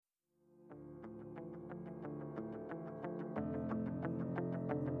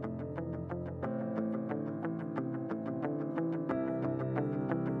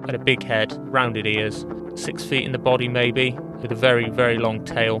had a big head, rounded ears, 6 feet in the body maybe, with a very, very long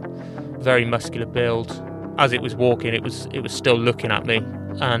tail, very muscular build. As it was walking, it was still looking at me,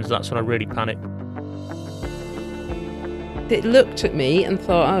 and that's when I really panicked. It looked at me and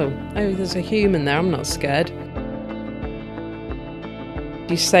thought, oh, there's a human there, I'm not scared.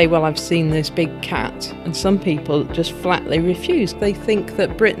 You say, well, I've seen this big cat, and some people just flatly refuse. They think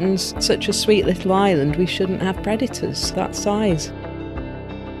that Britain's such a sweet little island, we shouldn't have predators that size.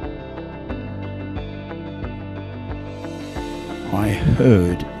 I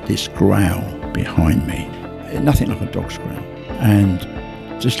heard this growl behind me, nothing like a dog's growl, and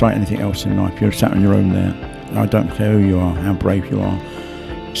just like anything else in life, you're sat on your own there. I don't care who you are, how brave you are,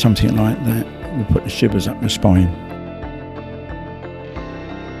 something like that will put the shivers up your spine.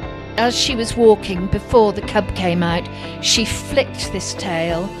 As she was walking, before the cub came out, she flicked this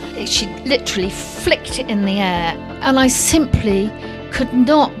tail. She literally flicked it in the air. And I simply could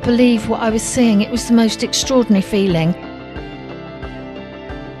not believe what I was seeing. It was the most extraordinary feeling.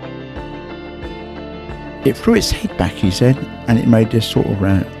 It threw its head back, he said, and it made this sort of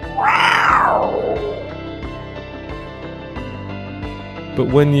round. But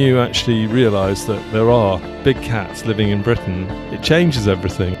when you actually realise that there are big cats living in Britain, it changes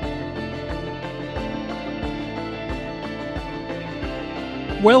everything.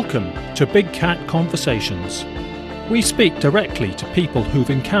 Welcome to Big Cat Conversations. We speak directly to people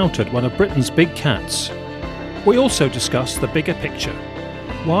who've encountered one of Britain's big cats. We also discuss the bigger picture.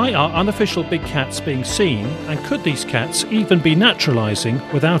 Why are unofficial big cats being seen, and could these cats even be naturalising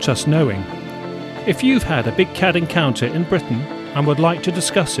without us knowing? If you've had a big cat encounter in Britain and would like to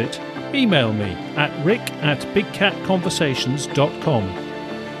discuss it, email me at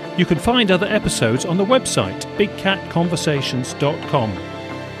rick@bigcatconversations.com. You can find other episodes on the website bigcatconversations.com.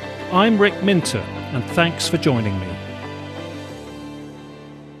 I'm Rick Minter, and thanks for joining me.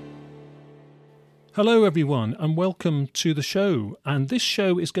 Hello everyone, and welcome to the show. And this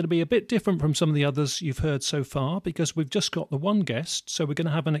show is going to be a bit different from some of the others you've heard so far, because we've just got the one guest, so we're going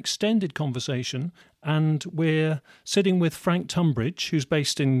to have an extended conversation, and we're sitting with Frank Tunbridge, who's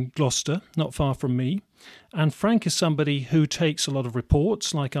based in Gloucester, not far from me. And Frank is somebody who takes a lot of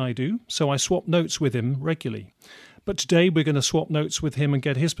reports, like I do, so I swap notes with him regularly. But today we're going to swap notes with him and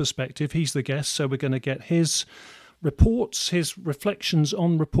get his perspective. He's the guest, so we're going to get his reports, his reflections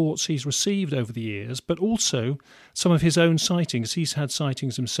on reports he's received over the years, but also some of his own sightings. He's had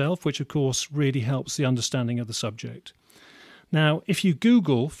sightings himself, which of course really helps the understanding of the subject. Now, if you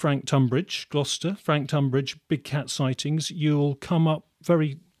Google Frank Tunbridge, Gloucester, Frank Tunbridge, big cat sightings, you'll come up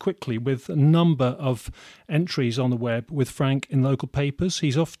very quickly with a number of entries on the web with Frank in local papers.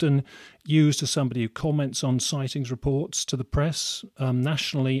 He's often used as somebody who comments on sightings reports to the press,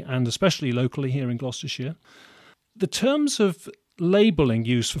 nationally and especially locally here in Gloucestershire. The terms of labelling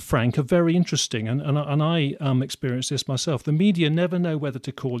used for Frank are very interesting, and I experienced this myself. The media never know whether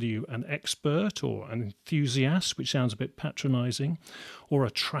to call you an expert or an enthusiast, which sounds a bit patronising, or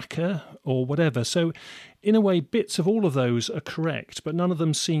a tracker or whatever. So in a way, bits of all of those are correct, but none of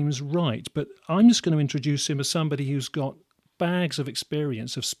them seems right. But I'm just going to introduce him as somebody who's got bags of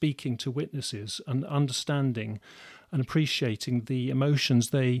experience of speaking to witnesses and understanding and appreciating the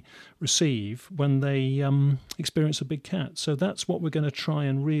emotions they receive when they experience a big cat. So that's what we're going to try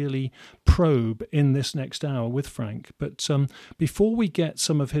and really probe in this next hour with Frank. But before we get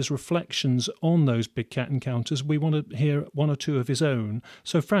some of his reflections on those big cat encounters, we want to hear one or two of his own.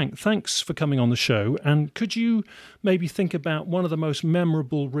 So Frank, thanks for coming on the show. And could you maybe think about one of the most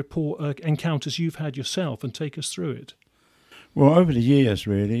memorable encounters you've had yourself and take us through it? Well, over the years,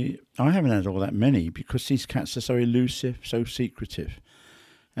 really, I haven't had all that many because these cats are so elusive, so secretive.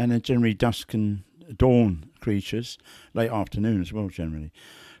 And they're generally dusk and dawn creatures, late afternoon as well, generally.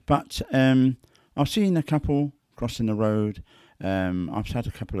 But I've seen a couple crossing the road. I've had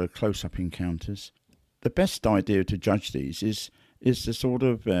a couple of close-up encounters. The best idea to judge these is the sort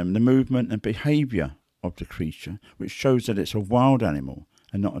of the movement and behaviour of the creature, which shows that it's a wild animal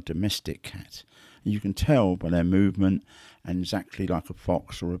and not a domestic cat. And you can tell by their movement, and exactly like a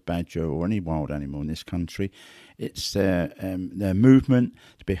fox or a badger or any wild animal in this country, it's their movement,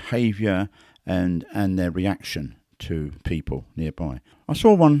 the behaviour, and their reaction to people nearby. I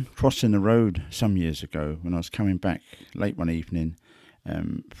saw one crossing the road some years ago when I was coming back late one evening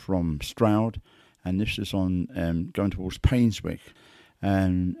from Stroud, and this was on going towards Painswick.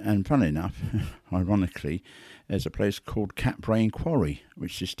 And funnily enough, ironically, there's a place called Catbrain Quarry,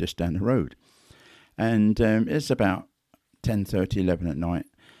 which is just down the road. And it's about 10:30, 11 at night,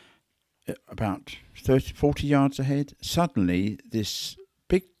 about 40 yards ahead. Suddenly, this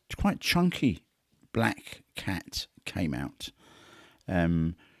big, quite chunky black cat came out,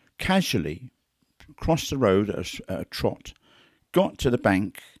 casually crossed the road at a trot, got to the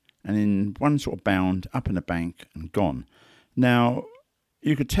bank, and in one sort of bound, up in the bank and gone. Now,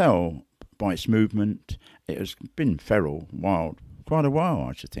 you could tell by its movement, it has been feral, wild, quite a while,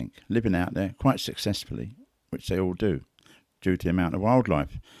 I should think, living out there quite successfully, which they all do, due to the amount of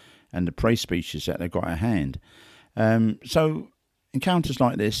wildlife and the prey species that they've got at hand. So encounters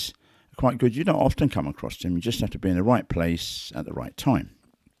like this are quite good. You don't often come across them. You just have to be in the right place at the right time,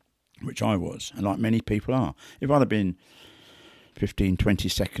 which I was, and like many people are. If I'd have been 15, 20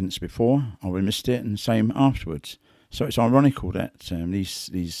 seconds before, I would have missed it, and the same afterwards. So it's ironical that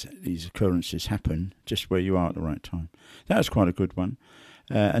these occurrences happen just where you are at the right time. That was quite a good one.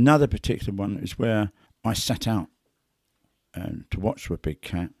 Another particular one is where I sat out to watch for a big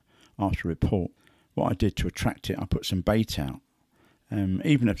cat after a report. What I did to attract it, I put some bait out.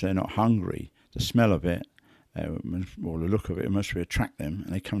 Even if they're not hungry, the smell of it or the look of it must attract them,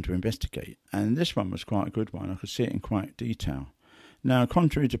 and they come to investigate. And this one was quite a good one. I could see it in quite detail. Now,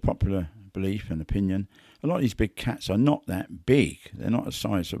 contrary to popular belief and opinion, a lot of these big cats are not that big. They're not the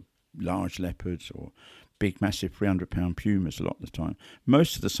size of large leopards or big, massive 300-pound pumas a lot of the time.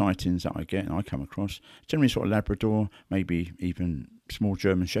 Most of the sightings that I get and I come across, generally sort of Labrador, maybe even small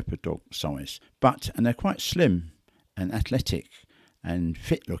German Shepherd dog size. And they're quite slim and athletic and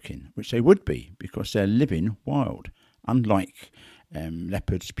fit-looking, which they would be because they're living wild, unlike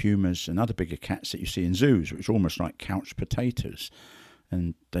leopards, pumas and other bigger cats that you see in zoos, which are almost like couch potatoes.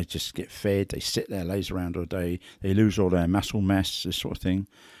 And they just get fed, they sit there, laze around all day, they lose all their muscle mass, this sort of thing.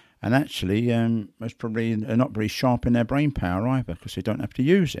 And actually, most probably they're not very sharp in their brain power either because they don't have to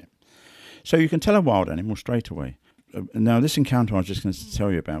use it. So you can tell a wild animal straight away. Now, this encounter I was just going to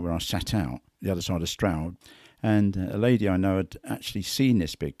tell you about, where I sat out the other side of Stroud, and a lady I know had actually seen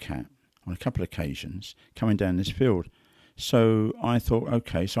this big cat on a couple of occasions coming down this field. So I thought,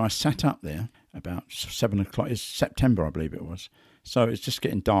 okay, so I sat up there about 7 o'clock. It's September, I believe it was. So it's just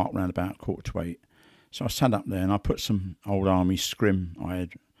getting dark around about 7:45. So I sat up there and I put some old army scrim I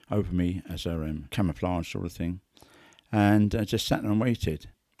had over me as a camouflage sort of thing. And I just sat there and waited.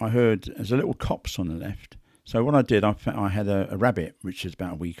 I heard there's a little copse on the left. So what I did, I had a rabbit, which is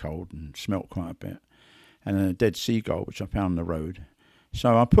about a week old and smelt quite a bit, and a dead seagull, which I found on the road.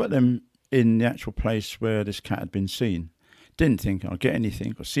 So I put them in the actual place where this cat had been seen. Didn't think I'd get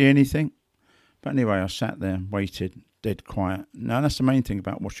anything or see anything. But anyway, I sat there and waited, dead quiet. Now, that's the main thing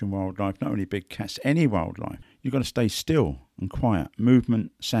about watching wildlife, not only big cats, any wildlife. You've got to stay still and quiet.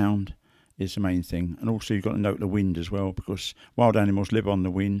 Movement, sound is the main thing. And also you've got to note the wind as well, because wild animals live on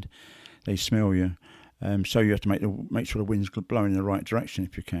the wind. They smell you. So you have to make sure the wind's blowing in the right direction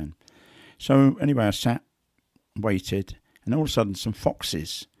if you can. So anyway, I sat, waited, and all of a sudden some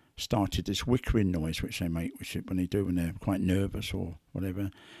foxes started this whickering noise which they make, when they do when they're quite nervous or whatever,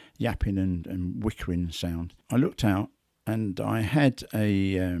 yapping and whickering sound. I looked out and I had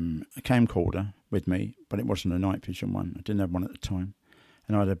a camcorder with me, but it wasn't a night vision one. I didn't have one at the time,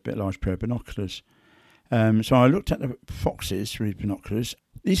 and I had a bit large pair of binoculars. So I looked at the foxes through binoculars.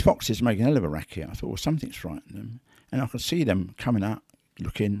 These foxes are making a hell of a racket. I thought, well, something's frightening them, and I could see them coming up,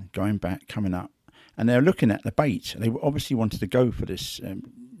 looking, going back, coming up, and they're looking at the bait. They obviously wanted to go for this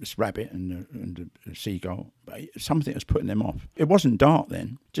rabbit and the seagull, but something was putting them off. It wasn't dark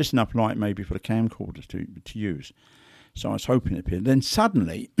then, just enough light maybe for the camcorder to use. So I was hoping it appeared. Then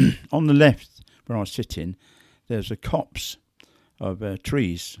suddenly, on the left where I was sitting, there's a copse of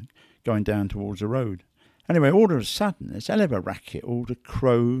trees going down towards the road. Anyway, all of a sudden, there's a hell of a racket. All the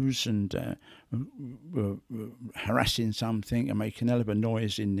crows and harassing something and making a hell of a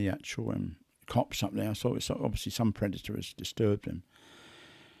noise in the actual copse up there. I thought it's obviously some predator has disturbed them.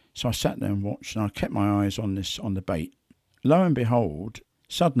 So I sat there and watched, and I kept my eyes on the bait. Lo and behold,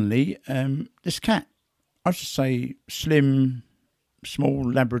 suddenly, this cat, I should say slim, small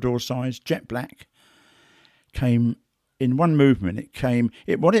Labrador size, jet black, came in one movement.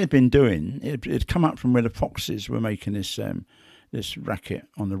 What it had been doing, it had come up from where the foxes were making this racket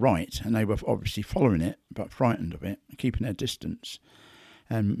on the right, and they were obviously following it, but frightened of it, keeping their distance,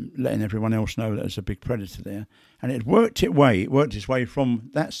 and letting everyone else know that there's a big predator there. And it worked its way from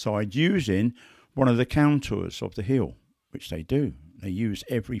that side using one of the contours of the hill, which they do. They use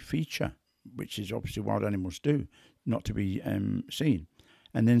every feature, which is obviously wild animals do, not to be seen.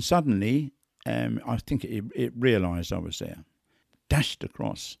 And then suddenly, I think it realised I was there. Dashed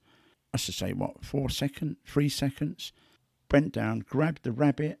across, I should say, 3 seconds, bent down, grabbed the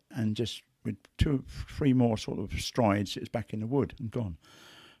rabbit, and just with 2 or 3 more sort of strides, it was back in the wood and gone.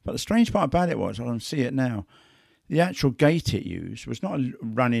 But the strange part about it was, I can see it now, The actual gait it used was not a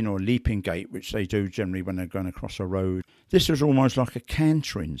running or leaping gait, which they do generally when they're going across a road. This was almost like a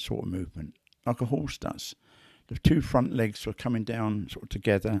cantering sort of movement, like a horse does. The two front legs were coming down sort of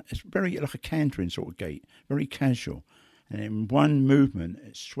together. It's very like a cantering sort of gait, very casual. And in one movement,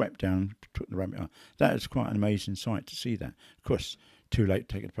 it swept down, took the rabbit out. That is quite an amazing sight to see that. Of course, too late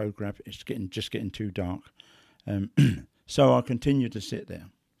to take a photograph. It's just getting too dark. So I continued to sit there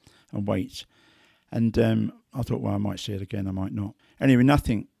and wait. And I thought, well, I might see it again, I might not. Anyway,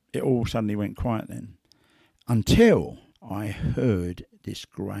 nothing. It all suddenly went quiet then. Until I heard this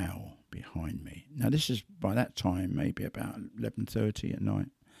growl behind me. Now, this is, by that time, maybe about 11:30 at night.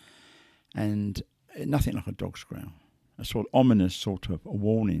 And nothing like a dog's growl. A sort of ominous sort of a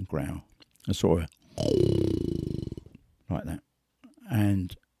warning growl. A sort of like that.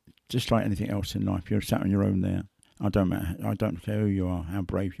 And just like anything else in life, you're sat on your own there. I don't care who you are, how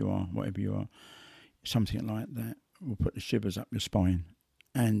brave you are, whatever you are. Something like that will put the shivers up your spine,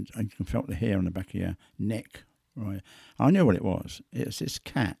 and you can feel the hair on the back of your neck. Right, I knew what it was. It's this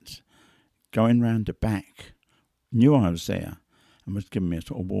cat going round the back, knew I was there, and was giving me a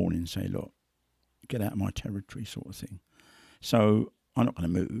sort of warning, say, "Look, get out of my territory," sort of thing. So I'm not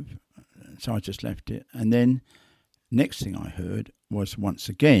going to move. So I just left it, and then next thing I heard was once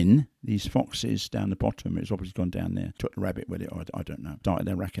again these foxes down the bottom. It's obviously gone down there, took the rabbit with it, or I don't know, started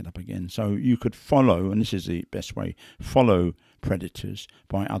their racket up again. So you could follow, and this is the best way, follow predators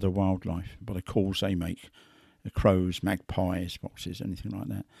by other wildlife, by the calls they make, the crows, magpies, foxes, anything like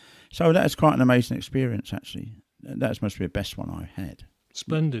that. So that's quite an amazing experience, actually. That's must be the best one I've had.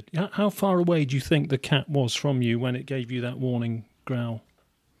 Splendid. How far away do you think the cat was from you when it gave you that warning growl?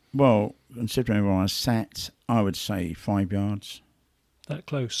 Well, considering where I sat, I would say 5 yards. That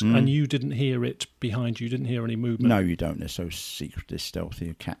close. And you didn't hear it behind you, didn't hear any movement? No, you don't. They're so secretive,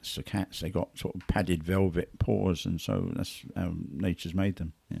 stealthy. Cats are cats. They got sort of padded velvet paws, and so that's how nature's made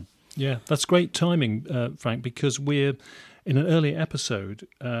them. Yeah, that's great timing, Frank, because we're in an earlier episode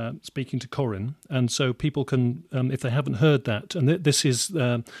speaking to Corin, and so people can, if they haven't heard that, and this is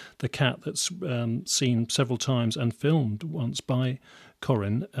the cat that's seen several times and filmed once by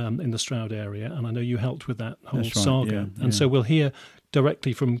Corin in the Stroud area, and I know you helped with that whole saga. And so we'll hear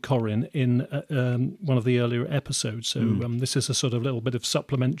directly from Corin in one of the earlier episodes. So this is a sort of little bit of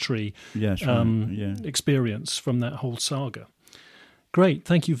supplementary experience from that whole saga. Great,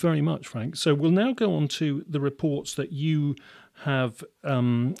 thank you very much, Frank. So we'll now go on to the reports that you have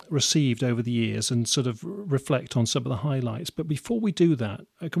received over the years and sort of reflect on some of the highlights. But before we do that,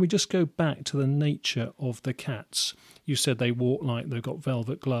 can we just go back to the nature of the cats? You said they walk like they've got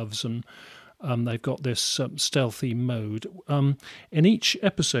velvet gloves and they've got this stealthy mode. In each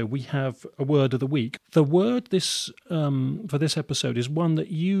episode, we have a word of the week. The word for this episode is one that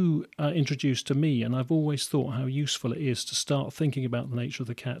you introduced to me, and I've always thought how useful it is to start thinking about the nature of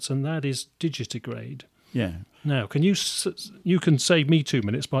the cats, and that is digitigrade. Yeah. Now, you can save me 2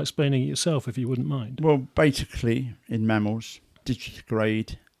 minutes by explaining it yourself, if you wouldn't mind. Well, basically, in mammals,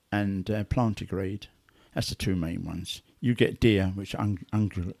 digitigrade and plantigrade, that's the two main ones. You get deer, which are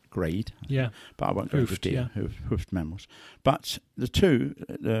ungrade. Yeah. But I won't go for deer, hoofed mammals. But the two,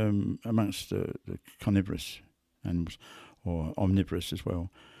 amongst the carnivorous animals, or omnivorous as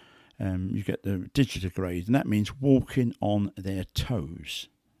well, you get the digitigrade, and that means walking on their toes,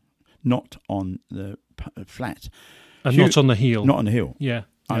 not on the flat. And not on the heel. Not on the heel. Yeah,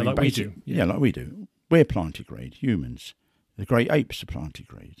 like we do. Yeah, like we do. We're plantigrade, humans. The great apes are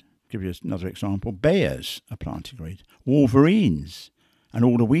plantigrade. Give you another example. Bears are plantigrade. Wolverines and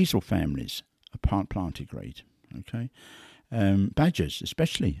all the weasel families are plantigrade. Okay, badgers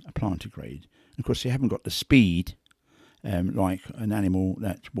especially are plantigrade. Of course, they haven't got the speed like an animal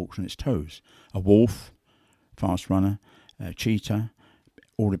that walks on its toes. A wolf, fast runner, a cheetah,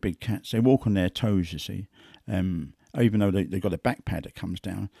 all the big cats. They walk on their toes. You see. Even though they've got a back pad that comes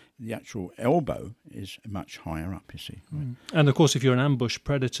down, the actual elbow is much higher up, you see. Right? And of course, if you're an ambush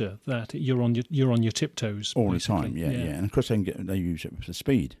predator, that you're on your tiptoes all basically. the time. Yeah. And of course, they use it with the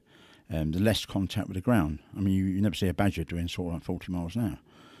speed, the less contact with the ground. I mean, you never see a badger doing sort of like 40 miles an hour.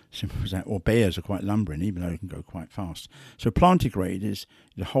 Simple as that. Or bears are quite lumbering, even though they can go quite fast. So plantigrade is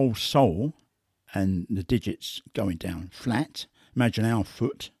the whole sole and the digits going down flat. Imagine our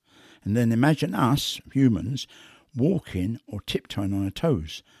foot, and then imagine us humans walking or tiptoeing on our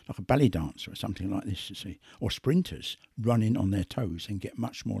toes, like a ballet dancer or something like this, you see, or sprinters running on their toes and get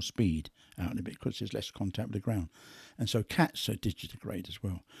much more speed out of it because there's less contact with the ground. And so cats are digitigrade as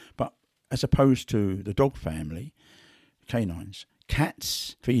well. But as opposed to the dog family, canines,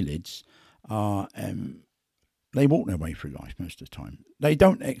 cats, felids, are they walk their way through life most of the time. They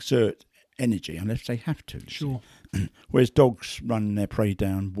don't exert energy unless they have to. Sure. Whereas dogs run their prey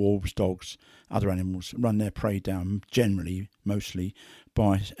down, wolves, dogs, other animals run their prey down generally, mostly,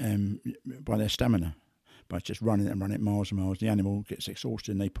 by their stamina. By just running it miles and miles. The animal gets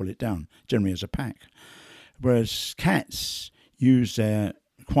exhausted and they pull it down, generally as a pack. Whereas cats use their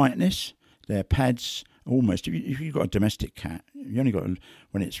quietness, their pads, almost. If you've got a domestic cat, you only got to,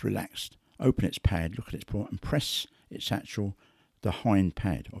 when it's relaxed, open its pad, look at its paw, and press the hind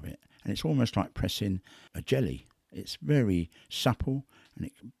pad of it. And it's almost like pressing a jelly. It's very supple and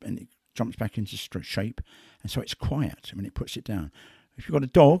it jumps back into shape. And so it's quiet when it puts it down. If you've got a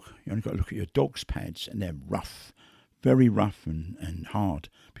dog, you only got to look at your dog's pads, and they're rough, very rough and hard,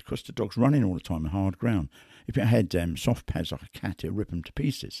 because the dog's running all the time on hard ground. If it had soft pads like a cat, it'll rip them to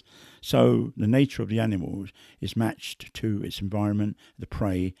pieces. So the nature of the animal is matched to its environment, the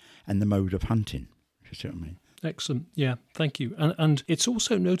prey, and the mode of hunting, if you see what I mean. Excellent. Yeah, thank you. And it's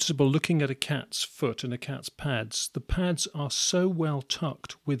also noticeable looking at a cat's foot and a cat's pads. The pads are so well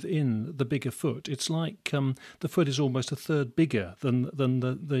tucked within the bigger foot. It's like the foot is almost a third bigger than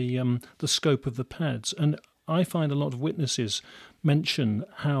the scope of the pads. And I find a lot of witnesses mention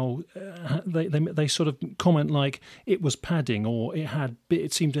how they sort of comment like it was padding, or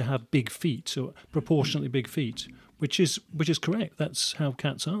it seemed to have big feet, or proportionately big feet, which is correct. That's how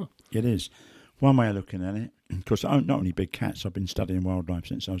cats are. It is. One way of looking at it, because not only big cats, I've been studying wildlife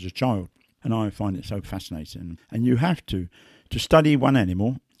since I was a child, and I find it so fascinating. And you have to study one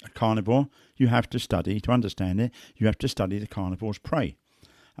animal, a carnivore, you have to study, to understand it, you have to study the carnivore's prey,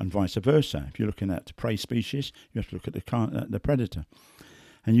 and vice versa. If you're looking at the prey species, you have to look at the predator.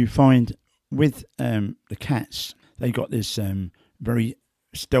 And you find with the cats, they got this very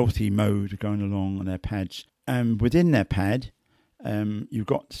stealthy mode going along on their pads. Within their pad, you've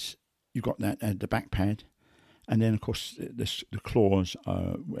got that the back pad, and then of course the claws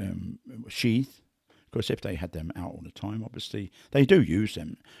are sheathed. Of course, if they had them out all the time, obviously they do use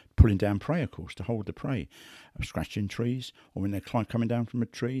them, pulling down prey, of course, to hold the prey, scratching trees, or when they're coming down from a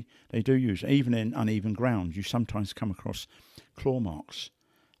tree, they do use. Even in uneven ground, you sometimes come across claw marks,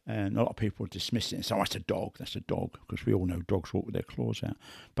 and a lot of people dismiss it and say, "Oh, that's a dog," because we all know dogs walk with their claws out.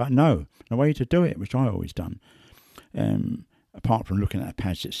 But no, the way to do it, which I always done, apart from looking at the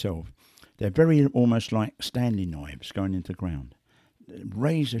pads itself, they're very almost like Stanley knives going into the ground.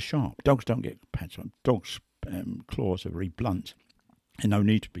 Razor sharp. Dogs don't get pads on. Dogs' claws are very blunt, and no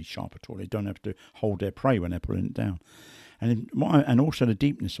need to be sharp at all. They don't have to hold their prey when they're pulling it down. And also the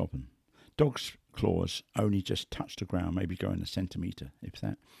deepness of them. Dogs' claws only just touch the ground, maybe go in a centimetre, if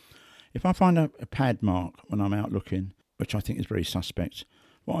that. If I find a pad mark when I'm out looking, which I think is very suspect,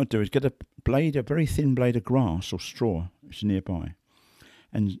 what I do is get a very thin blade of grass or straw, which is nearby,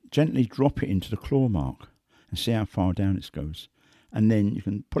 and gently drop it into the claw mark and see how far down it goes. And then you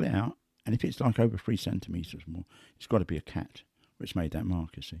can pull it out, and if it's like over 3 centimetres more, it's got to be a cat which made that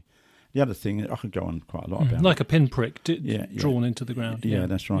mark, you see. The other thing, I could go on quite a lot about. Like a pinprick drawn into the ground. Yeah,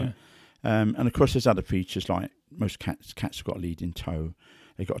 that's right. Yeah. And of course there's other features, like most cats have got a leading toe.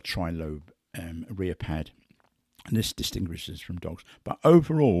 They've got a trilobe rear pad, and this distinguishes from dogs. But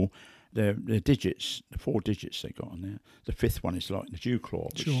overall, their digits, the 4 digits they got on there, the 5th one is like the dew claw,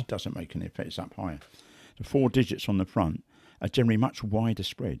 which doesn't make any effect, it's up higher. The 4 digits on the front are generally much wider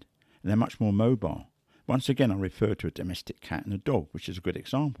spread, and they're much more mobile. Once again, I refer to a domestic cat and a dog, which is a good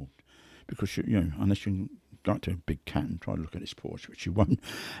example, because unless you go to a big cat and try to look at its paws, which you won't,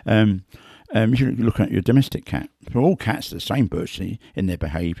 you should look at your domestic cat. For all cats are the same virtually in their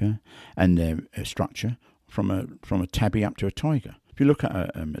behaviour and their structure, from a tabby up to a tiger. If you look at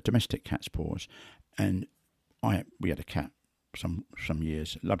a domestic cat's paws, and we had a cat some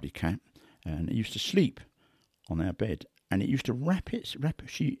years, a lovely cat, and it used to sleep on our bed, and it used to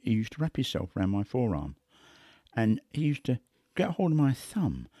he used to wrap himself around my forearm, and he used to get a hold of my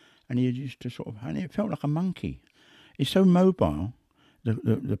thumb, and he used to and it felt like a monkey. It's so mobile,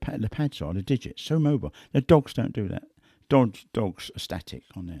 the pads are, the digits, so mobile. The dogs don't do that. Dogs are static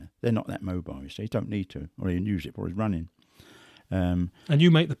on there. They're not that mobile, so you don't need to, or you can use it for his running. And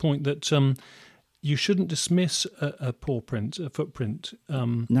you make the point that you shouldn't dismiss a footprint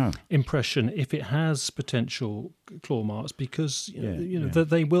impression if it has potential claw marks, because that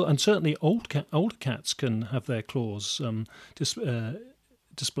they will, and certainly older cats can have their claws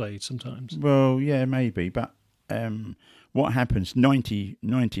displayed sometimes. Well, yeah, maybe, but what happens 90%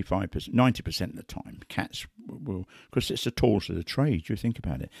 of the time, cats will, because it's the tools of the trade, you think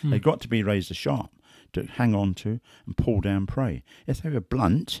about it, they've got to be razor sharp to hang on to and pull down prey. If they were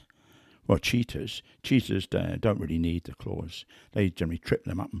blunt, Well, cheetahs don't really need the claws. They generally trip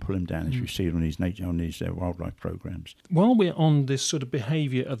them up and pull them down, as you see on these wildlife programs. While we're on this sort of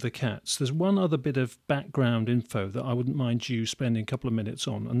behaviour of the cats, there's one other bit of background info that I wouldn't mind you spending a couple of minutes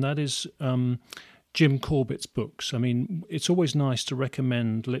on, and that is Jim Corbett's books. I mean, it's always nice to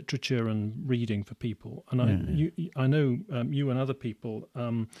recommend literature and reading for people, and I know you and other people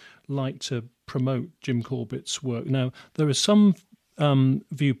like to promote Jim Corbett's work. Now, there are some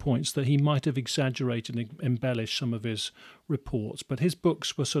viewpoints that he might have exaggerated and embellished some of his reports, but his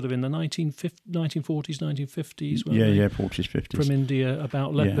books were sort of in the 1940s, 1950s. Yeah, 40s, 50s. From India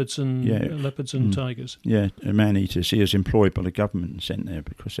about leopards and tigers. Yeah, man-eaters. He was employed by the government and sent there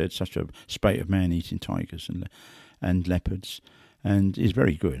because they had such a spate of man-eating tigers and leopards. And he's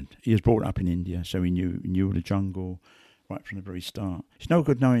very good. He was brought up in India, so he knew the jungle right from the very start. It's no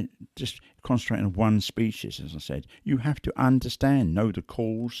good knowing, just concentrating on one species, as I said. You have to know the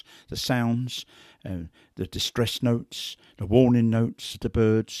calls, the sounds, the distress notes, the warning notes, the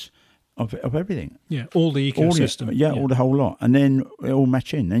birds, of everything. Yeah, all the ecosystem. All the whole lot. And then it all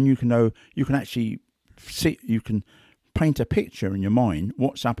match in. Then you can actually see, you can paint a picture in your mind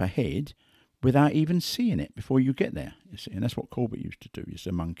what's up ahead without even seeing it before you get there. You see, and that's what Corbett used to do. It's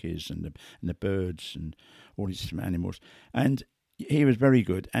the monkeys and the birds and all these different animals. And he was very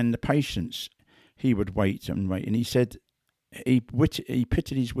good. And the patients, he would wait. And he said he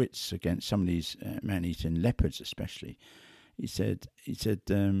pitted his wits against some of these man-eating leopards, especially. He said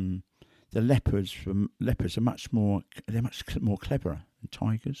the leopards are much more clever than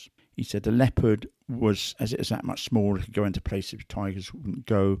tigers. He said the leopard was, as it was that much smaller, it could go into places tigers wouldn't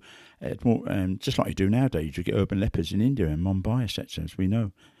go. Just like you do nowadays, you get urban leopards in India and Mumbai, etc., as we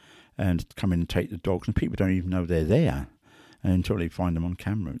know, and come in and take the dogs, and people don't even know they're there until they find them on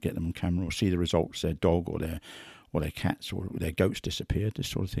camera, get them on camera, or see the results, their dog or their cats or their goats disappeared, this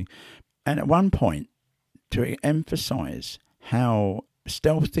sort of thing. And at one point, to emphasise how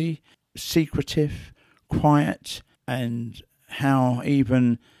stealthy, secretive, quiet, and how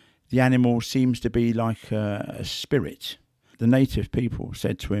even the animal seems to be like a spirit. The native people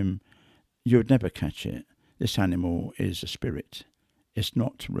said to him, "You would never catch it. This animal is a spirit. It's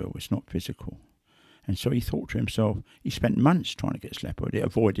not real. It's not physical." And so he thought to himself, he spent months trying to get this leopard. It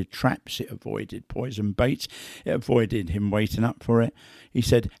avoided traps. It avoided poison baits. It avoided him waiting up for it. He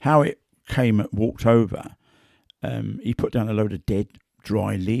said how it walked over. He put down a load of dead,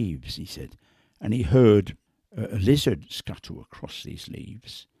 dry leaves, he said, and he heard a lizard scuttle across these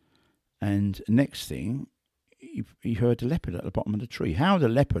leaves. And next thing, he heard a leopard at the bottom of the tree. How the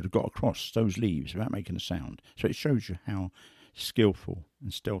leopard got across those leaves without making a sound. So it shows you how skillful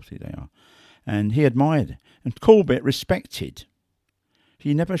and stealthy they are. And he admired, and Corbett respected.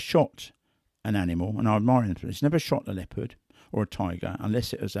 He never shot an animal, and I admire him for this. He never shot a leopard or a tiger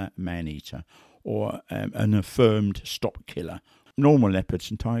unless it was a man-eater or an affirmed stop killer. Normal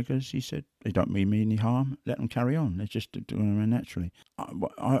leopards and tigers, he said, they don't mean me any harm. Let them carry on. They're just doing them naturally.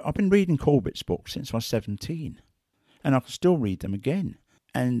 I've been reading Corbett's books since I was 17, and I can still read them again.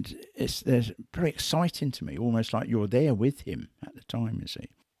 And they're very exciting to me, almost like you're there with him at the time, you see.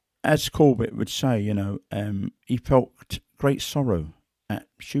 As Corbett would say, he felt great sorrow at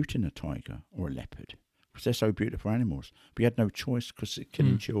shooting a tiger or a leopard, because they're so beautiful animals. But he had no choice because they're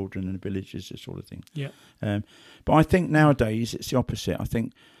killing children in the villages, this sort of thing. Yeah. But I think nowadays it's the opposite. I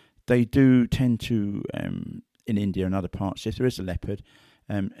think they do tend to, in India and other parts, if there is a leopard,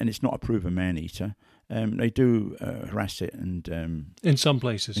 and it's not a proven man-eater, they do harass it, and in some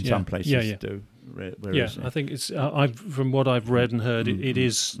places, do. I think it's. From what I've read and heard, it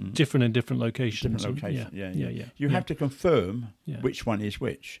is different in different locations. You have to confirm which one is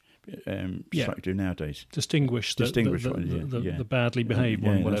which. Just like you do nowadays. Distinguish the badly behaved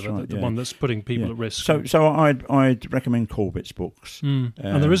one, whatever, right, the one that's putting people at risk. So I'd recommend Corbett's books. And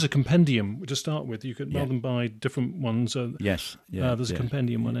there is a compendium to start with. You could rather than buy different ones. There's a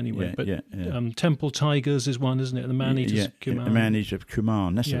compendium one anyway. Temple Tigers is one, isn't it? The Man-Eaters of Kumaon. The Man-Eater of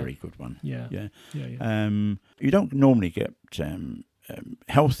Kumaon. That's a very good one. You don't normally get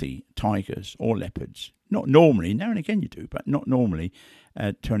healthy tigers or leopards. Not normally. Now and again you do, but not normally.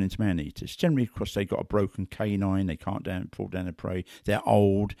 Turn into man-eaters. Generally, because they've got a broken canine, they can't pull down their prey. They're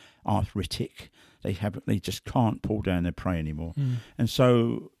old, arthritic. They just can't pull down their prey anymore, and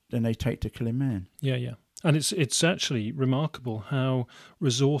so then they take to killing man. And it's actually remarkable how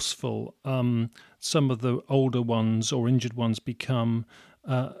resourceful some of the older ones or injured ones become.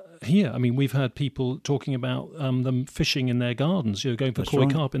 Here, I mean, we've heard people talking about them fishing in their gardens, going for koi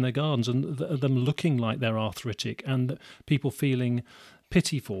carp in their gardens, and them looking like they're arthritic, and people feeling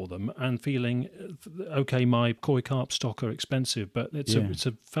pity for them and feeling, okay, my koi carp stock are expensive, but it's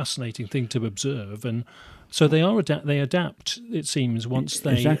a fascinating thing to observe. And so they adapt, it seems, once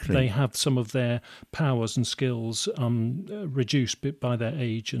they have some of their powers and skills reduced by their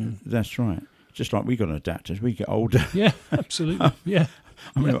age. And that's right. Just like we got to adapt as we get older. Yeah, absolutely. Yeah.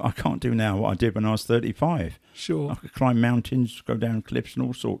 I mean, I can't do now what I did when I was 35. Sure. I could climb mountains, go down cliffs and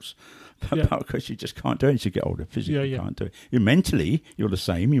all sorts. But because you just can't do it as you get older. Physically, you can't do it. Mentally, you're the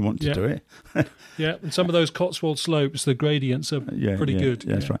same. You want to do it. Yeah, and some of those Cotswold slopes, the gradients are pretty good.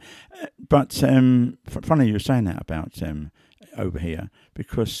 That's right. But funny you were saying that about over here,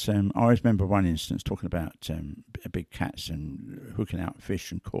 because I always remember one instance talking about big cats and hooking out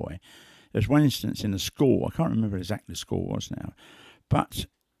fish and koi. There's one instance in a school. I can't remember exactly the school was now. But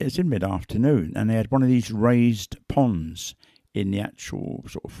it's in mid-afternoon, and they had one of these raised ponds in the actual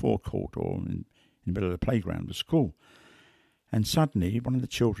sort of forecourt or in the middle of the playground of the school. And suddenly, one of the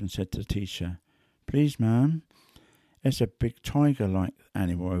children said to the teacher, "Please, ma'am, there's a big tiger-like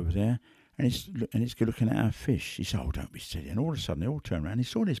animal over there, and it's looking at our fish." He said, "Oh, don't be silly." And all of a sudden, they all turned around. He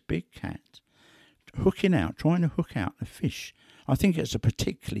saw this big cat trying to hook out the fish. I think it's a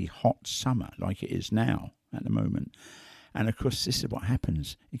particularly hot summer, like it is now at the moment. And of course, this is what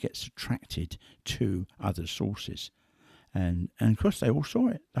happens. It gets attracted to other sources. And of course, they all saw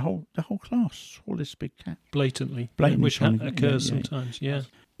it. The whole class saw this big cat. Blatantly which occurs sometimes, yeah.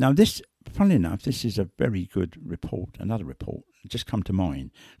 Now, this, funnily enough, this is a very good report. Another report just come to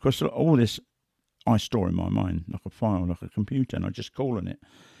mind. Of course, all this I store in my mind like a file, like a computer, and I just call on it.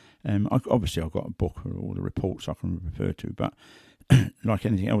 Obviously, I've got a book of all the reports I can refer to, but like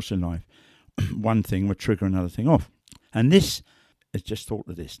anything else in life, one thing would trigger another thing off. And this, I just thought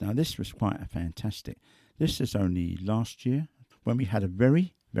of this. Now, this was quite fantastic. This is only last year when we had a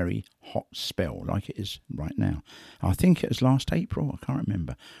very, very hot spell like it is right now. I think it was last April. I can't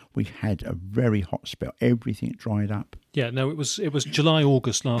remember. We had a very hot spell. Everything dried up. Yeah, no, it was July,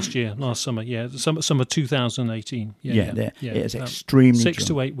 August last summer. Yeah, summer 2018. It is extremely 6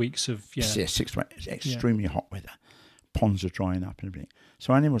 to 8 weeks of 6 to 8. It's extremely hot weather. Ponds are drying up and everything.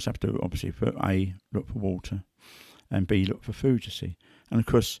 So animals have to obviously A, look for water, and B, look for food, you see. And of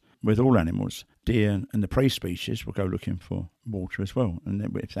course, with all animals, deer and the prey species will go looking for water as well. And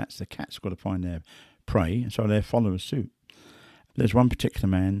then if that's the cat's got to find their prey, so their followers suit. There's one particular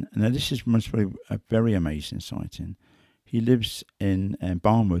man, and this is a very amazing sighting. He lives in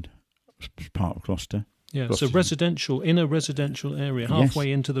Barnwood, part of Gloucester. Yeah, so in a residential area,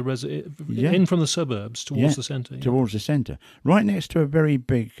 halfway into the in from the suburbs towards the centre. Yeah. Towards the centre. Right next to a very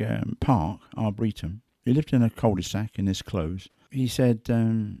big park, Arboretum. He lived in a cul-de-sac in this close. He said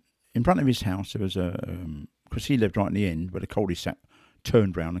in front of his house there was because he lived right in the end where the cul-de-sac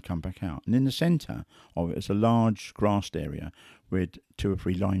turned round and come back out. And in the centre of it was a large grassed area with 2 or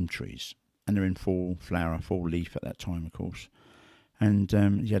 3 lime trees. And they're in full flower, full leaf at that time, of course. And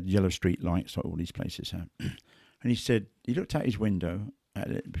he had yellow street lights like all these places have. And he said he looked out his window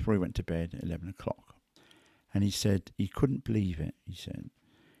before he went to bed at 11 o'clock. And he said he couldn't believe it. He said,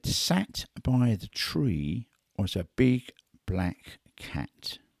 sat by the tree was a big black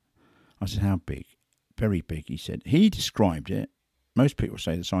cat. I said, how big? Very big, he said. He described it. Most people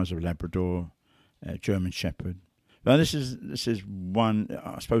say the size of a Labrador, German Shepherd. But this is one,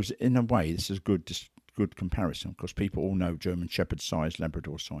 I suppose, in a way, this is good comparison, because people all know German Shepherd size,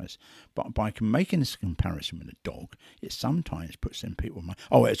 Labrador size. But by making this comparison with a dog, it sometimes puts in people's mind,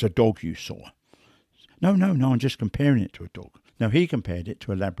 oh, it's a dog you saw. No, I'm just comparing it to a dog. Now, he compared it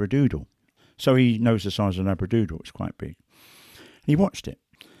to a Labradoodle. So he knows the size of a Labradoodle. It's quite big. He watched it.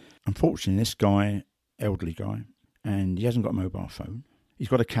 Unfortunately, this guy, elderly guy, and he hasn't got a mobile phone. He's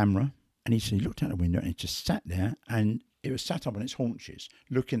got a camera, and he looked out the window and he just sat there, and it was sat up on its haunches,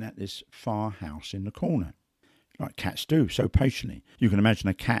 looking at this far house in the corner, like cats do, so patiently. You can imagine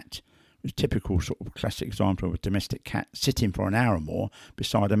a cat, a typical sort of classic example of a domestic cat, sitting for an hour or more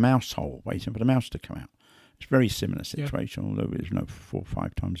beside a mouse hole, waiting for the mouse to come out. It's a very similar situation, although it's 4 or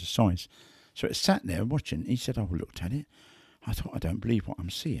 5 times the size. So it sat there watching. He said, I looked at it. I thought, I don't believe what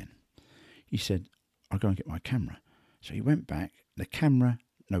I'm seeing. He said, I'll go and get my camera. So he went back. The camera,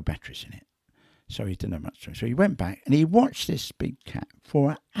 no batteries in it. So he didn't have much time. So he went back and he watched this big cat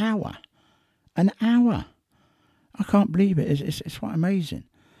for an hour. An hour. I can't believe it. It's quite amazing.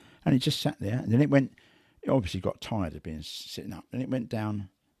 And it just sat there. And then it obviously got tired of being sitting up. And it went down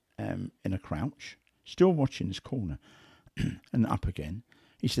in a crouch, still watching this corner, and up again.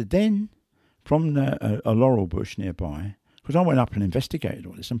 He said, then from a laurel bush nearby, because I went up and investigated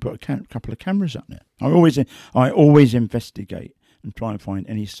all this and put a couple of cameras up there. I always investigate and try and find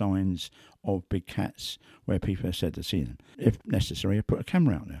any signs of big cats where people have said they've seen them. If necessary, I put a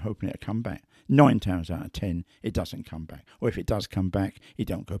camera out there, hoping it'll come back. 9 times out of 10, it doesn't come back. Or if it does come back, it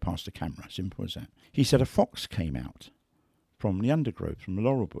don't go past the camera. Simple as that. He said a fox came out from the undergrowth, from the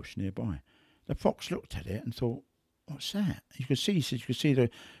laurel bush nearby. The fox looked at it and thought, what's that? You could see, he said, you could see the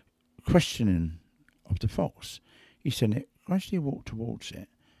questioning of the fox. He said it gradually walked towards it.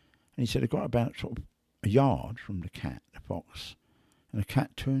 And he said it got about sort of a yard from the cat, the fox. And the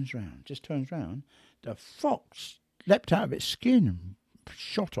cat turns round, just turns round. The fox leapt out of its skin and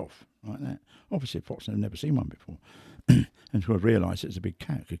shot off like that. Obviously, the fox had never seen one before. And sort of realised it was a big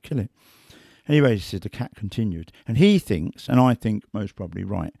cat, could kill it. Anyway, he said the cat continued. And he thinks, and I think most probably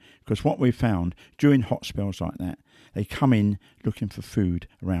right, because what we found during hot spells like that, they come in looking for food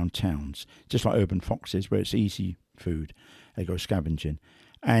around towns, just like urban foxes, where it's easy food. They go scavenging.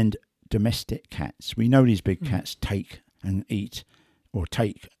 And domestic cats, we know these big cats take and eat or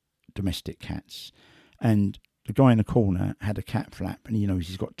take domestic cats. And the guy in the corner had a cat flap, and he knows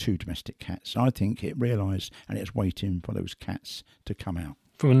he's got 2 domestic cats. I think it realised, and it's waiting for those cats to come out.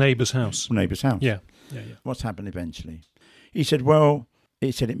 From a neighbour's house. From a neighbour's house. Yeah. What's happened eventually? He said, well,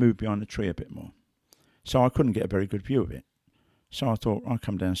 it moved behind the tree a bit more. So I couldn't get a very good view of it. So I thought, I'll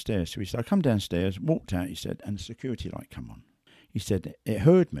come downstairs. So he said, I come downstairs, walked out, he said, and the security light come on. He said, it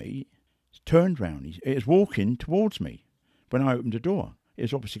heard me, turned round. It was walking towards me when I opened the door. It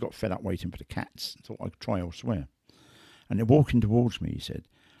was obviously got fed up waiting for the cats. I thought I'd try elsewhere. And they're walking towards me, he said.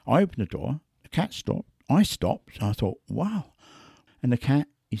 I opened the door, the cat stopped, I stopped, so I thought, wow. And the cat,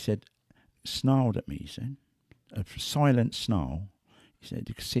 he said, snarled at me, he said. A silent snarl. He said,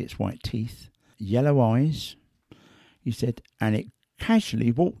 you could see its white teeth, yellow eyes. He said, and it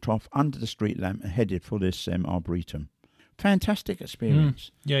casually walked off under the street lamp and headed for this arboretum. Fantastic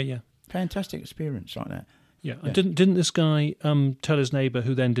experience. Yeah. Fantastic experience like that. Yeah. Didn't this guy tell his neighbour,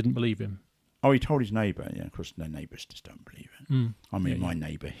 who then didn't believe him? Oh, he told his neighbour. Yeah, of course, no neighbours just don't believe it. I mean, my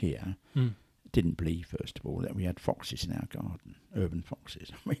neighbour here didn't believe, first of all, that we had foxes in our garden, urban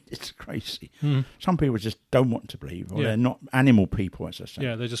foxes. I mean, it's crazy. Some people just don't want to believe, or they're not animal people, as I say.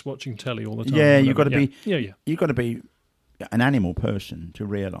 Yeah, they're just watching telly all the time. Yeah, you've got to be. Yeah. You've got to be an animal person to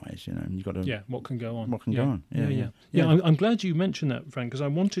realise, and you've got to. Yeah, what can go on? What can go on? Yeah. I'm glad you mentioned that, Frank, because I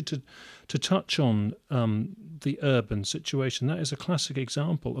wanted to touch on the urban situation. That is a classic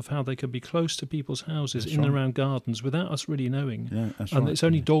example of how they can be close to people's houses and around gardens without us really knowing. Yeah, that's and right. it's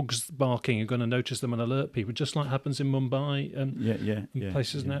only dogs barking are going to notice them and alert people, just like happens in Mumbai and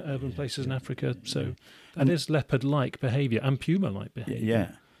places in urban places in Africa. So that is leopard-like behaviour and puma-like behaviour.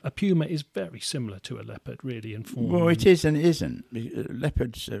 Yeah. A puma is very similar to a leopard, really, in form. Well, it is and it isn't.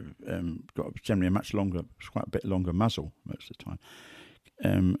 Leopards have got generally a much longer, quite a bit longer muzzle most of the time.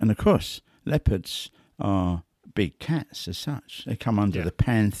 And of course, leopards are big cats as such. They come under the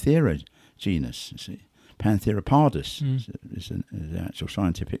Panthera genus, you see. Panthera pardus is the actual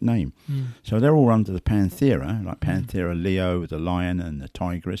scientific name. So they're all under the Panthera, like Panthera leo, the lion and the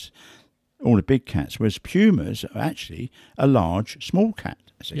tigress, all the big cats, whereas pumas are actually a large, small cat.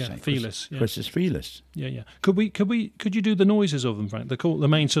 Felis. Because it's felis. Yeah. Could you do the noises of them, Frank? The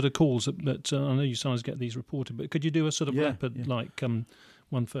main sort of calls that I know you sometimes get these reported, but could you do a sort of leopard-like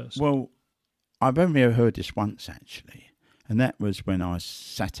one first? Well, I've only ever heard this once actually, and that was when I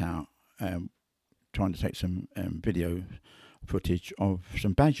sat out trying to take some video footage of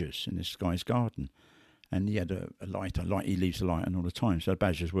some badgers in this guy's garden, and he had a light. He leaves the light on all the time, so the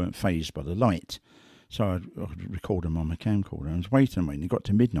badgers weren't fazed by the light. So I could record them on my camcorder. I was waiting. It got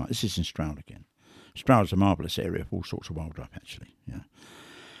to midnight. This is in Stroud again. Stroud's a marvellous area for all sorts of wildlife, actually. Yeah,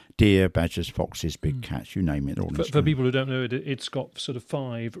 deer, badgers, foxes, big cats, you name it. All for people who don't know it, it's got sort of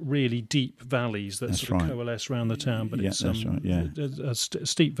 5 really deep valleys that sort of coalesce around the town. But it's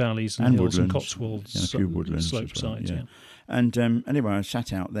steep valleys and hills and Cotswolds, a few woodlands, slope sides. Yeah. And anyway, I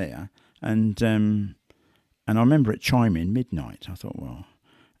sat out there, and I remember it chiming midnight. I thought, well.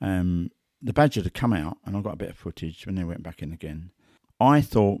 The badger had come out, and I got a bit of footage when they went back in again. I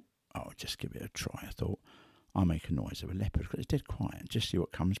thought, just give it a try. I thought, I'll make a noise of a leopard, because it's dead quiet, just see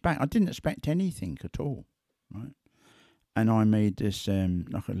what comes back. I didn't expect anything at all, right? And I made this,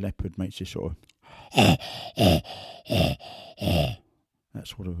 like a leopard makes this sort of, that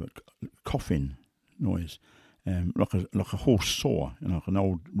sort of a coughing noise, like a horse saw, like an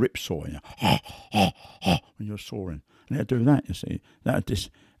old rip saw, when you're sawing. And they'll do that, you see.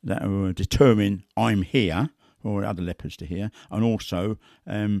 That will determine I'm here, or other leopards to hear, and also,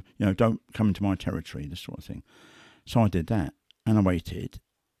 don't come into my territory, this sort of thing. So I did that, and I waited,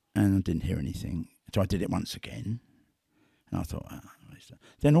 and I didn't hear anything. So I did it once again, and I thought,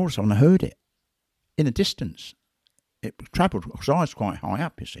 then all of a sudden I heard it in the distance, it travelled, because I was quite high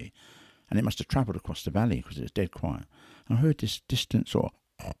up, you see, and it must have travelled across the valley because it was dead quiet. And I heard this distant sort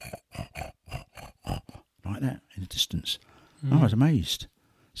of like that in the distance. I was amazed.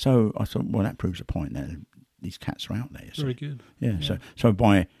 So I thought, well, that proves a point that these cats are out there. You see. Very good. Yeah. So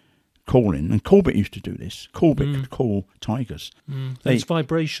by calling, and Corbett used to do this. Corbett could call tigers. There's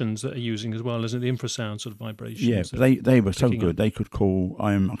vibrations that are using as well, isn't it? The infrasound sort of vibrations. Yeah, but they were so good. They could call.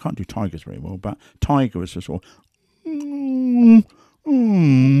 I can't do tigers very well, but tiger was a sort of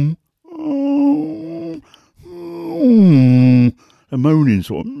a moaning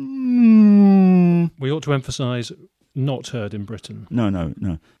sort of. We ought to emphasise not heard in Britain. No.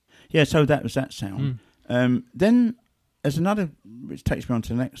 Yeah, so that was that sound. Then there's another, which takes me on to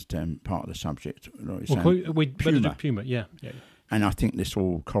the next part of the subject. We better do puma, yeah. And I think this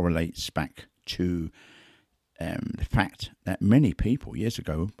all correlates back to the fact that many people years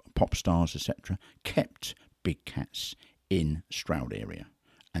ago, pop stars, etc., kept big cats in Stroud area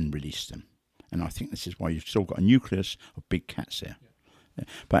and released them. And I think this is why you've still got a nucleus of big cats there. Yeah.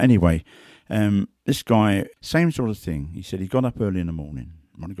 But anyway, this guy, same sort of thing. He said he got up early in the morning.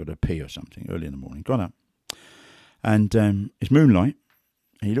 Might have got a pee or something early in the morning. Got up. And it's moonlight.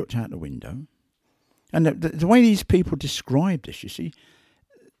 And he looked out the window. And the way these people describe this, you see,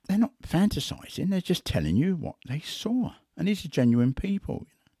 they're not fantasising. They're just telling you what they saw. And these are genuine people.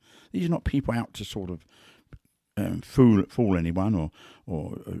 These are not people out to sort of fool anyone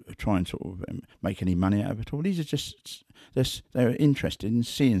or try and sort of make any money out of it all. These are just they're interested in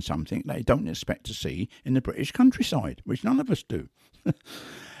seeing something they don't expect to see in the British countryside, which none of us do.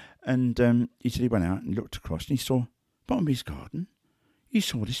 And he said he went out and looked across and he saw bottom of his garden. He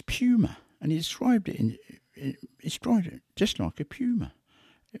saw this puma, and he described it just like a puma,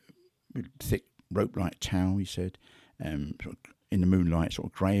 with thick rope-like tail. He said, sort of in the moonlight, sort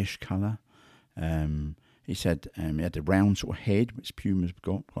of greyish colour. He said he had a round sort of head, which pumas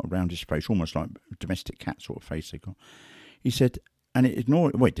got a roundish face, almost like a domestic cat sort of face they got. He said, and it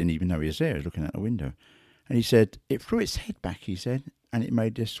ignored. Well, it didn't even know he was there. It was looking out the window, and he said it threw its head back. He said, and it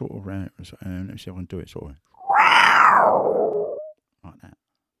made this sort of let me see if I can do it, sort of like that,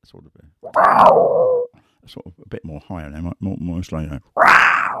 sort of a bit more higher now, more slowly,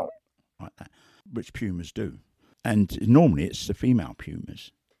 like that, which pumas do. And normally it's the female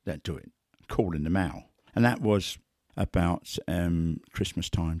pumas that do it, calling them out. And that was about Christmas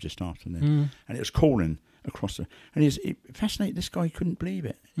time, just after then. And it was calling across and it fascinated this guy. He couldn't believe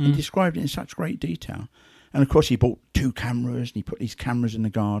it. He described it in such great detail. And of course he bought 2 cameras and he put these cameras in the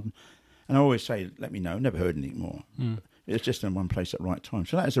garden. And I always say, let me know, never heard anything more. It's just in one place at the right time.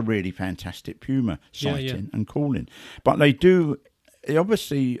 So that is a really fantastic puma sighting and calling. But they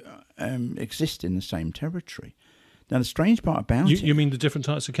obviously exist in the same territory. Now, the strange part about it... You mean the different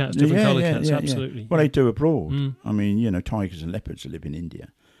types of cats, different colour cats, absolutely. Yeah. Well, they do abroad. I mean, tigers and leopards live in India,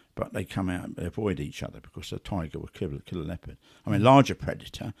 but they come out and they avoid each other because a tiger will kill a leopard. I mean, a larger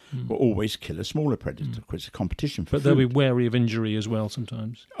predator will always kill a smaller predator because it's a competition for food. But they'll be wary of injury as well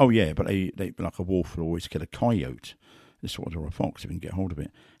sometimes. Oh, yeah, but they like a wolf will always kill a coyote, or a fox if you can get hold of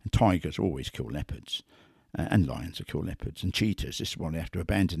it. And tigers always kill leopards. And lions will kill leopards, and cheetahs. This is why they have to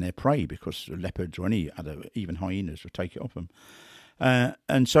abandon their prey, because leopards or any other, even hyenas, will take it off them.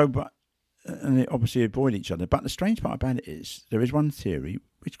 And they obviously avoid each other. But the strange part about it is there is one theory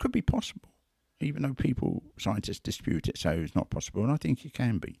which could be possible, even though scientists dispute it, so it's not possible. And I think it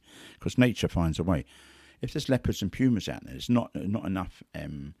can be, because nature finds a way. If there's leopards and pumas out there, there's not enough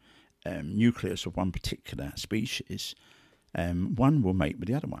nucleus of one particular species. One will mate with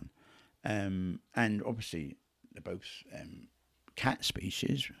the other one. And obviously they're both cat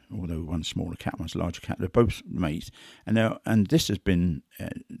species, although one's smaller cat, one's larger cat. They're both mates, and this has been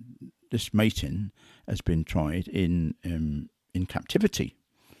this mating has been tried in captivity,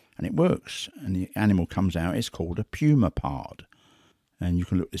 and it works. And the animal comes out. It's called a pumapard, and you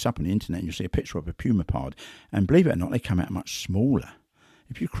can look this up on the internet and you'll see a picture of a pumapard. And believe it or not, they come out much smaller.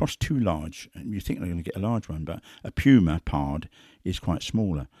 If you cross too large, you think they're going to get a large one, but a pumapard is quite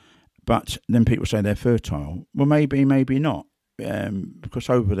smaller. But then people say they're fertile. Well, maybe not, because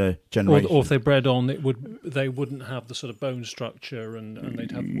over the generations... Or if they're bred on, they wouldn't have the sort of bone structure and they'd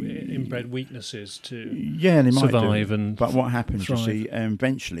have inbred weaknesses to survive and But what happens, thrive. You see,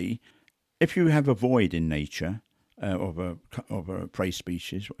 eventually, if you have a void in nature of a prey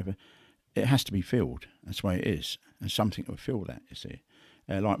species, whatever, it has to be filled. That's the way it is. And something will fill that, you see.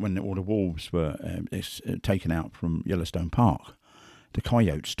 Like when all the wolves were taken out from Yellowstone Park. The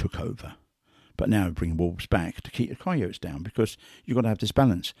coyotes took over, but now bring wolves back to keep the coyotes down, because you've got to have this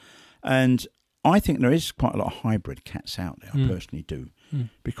balance. And I think there is quite a lot of hybrid cats out there. I personally do,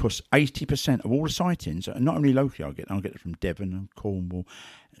 because 80% of all the sightings, not only locally, I get it from Devon and Cornwall,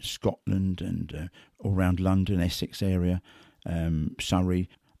 Scotland, and all around London, Essex area, Surrey.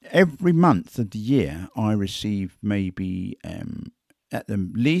 Every month of the year, I receive maybe at the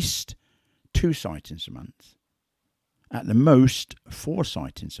least 2 sightings a month, at the most 4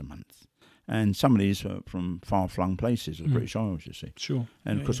 sightings a month. And some of these are from far-flung places of the British Isles, you see. Sure.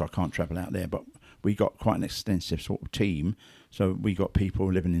 And of course, I can't travel out there, but we got quite an extensive sort of team. So we got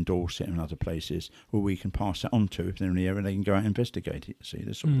people living in Dorset and other places where we can pass that on to if they're in the area. They can go out and investigate it. See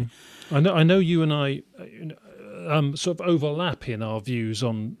this sort of thing. I know you and I sort of overlap in our views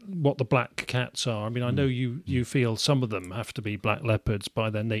on what the black cats are. I mean, I know you feel some of them have to be black leopards by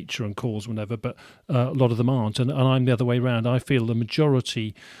their nature and cause, whenever, but a lot of them aren't. And I'm the other way around. I feel the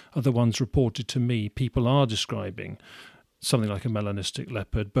majority of the ones reported to me, people are describing something like a melanistic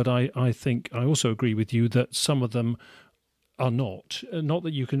leopard. But I think I also agree with you that some of them are not. Not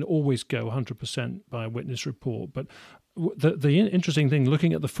that you can always go 100% by a witness report, but the interesting thing,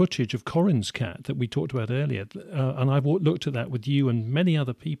 looking at the footage of Corin's cat that we talked about earlier, and I've looked at that with you and many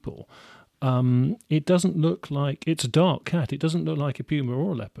other people, it doesn't look like, it's a dark cat. It doesn't look like a puma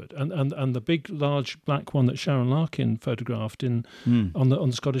or a leopard. And the big, large black one that Sharon Larkin photographed on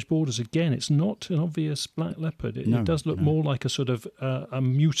the Scottish borders, again, it's not an obvious black leopard. It does look more like a sort of a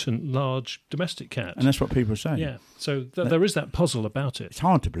mutant, large domestic cat. And that's what people say. Yeah. So there is that puzzle about it. It's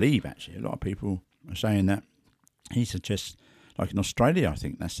hard to believe, actually. A lot of people are saying that. He suggests, like in Australia, I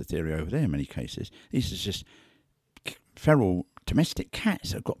think that's the theory over there in many cases. He suggests feral domestic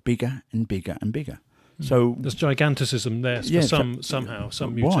cats have got bigger and bigger and bigger. So there's giganticism there for some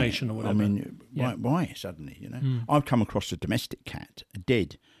mutation or whatever. I mean, why suddenly? You know, I've come across a domestic cat, a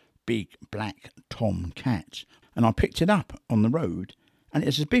dead, big black tom cat, and I picked it up on the road, and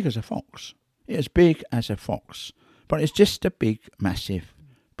it's as big as a fox. It's as big as a fox, but it's just a big, massive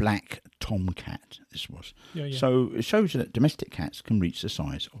black tomcat. This was so it shows you that domestic cats can reach the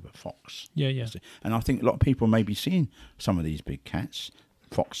size of a fox. And I think a lot of people may be seeing some of these big cats,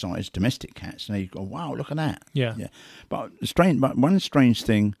 fox-sized domestic cats, and they go, "Wow, look at that!" But one strange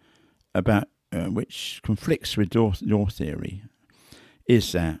thing about which conflicts with your theory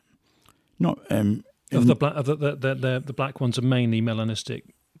is that not the black ones are mainly melanistic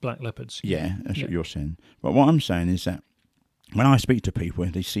black leopards. Yeah, that's what you're saying. But what I'm saying is that when I speak to people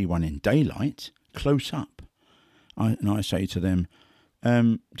and they see one in daylight, close up, I say to them,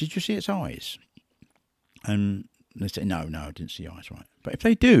 did you see its eyes? And they say, no, I didn't see eyes, right. But if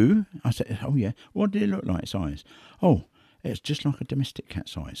they do, I say, oh yeah, what did it look like, its eyes? Oh, it's just like a domestic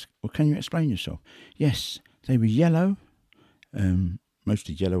cat's eyes. Well, can you explain yourself? Yes, they were yellow,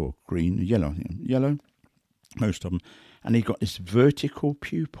 mostly yellow or green, yellow, most of them. And they got this vertical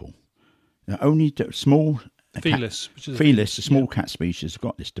pupil. Now, only small... Felis, the small cat species, have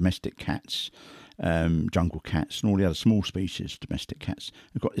got this. Domestic cats, jungle cats, and all the other small species, domestic cats,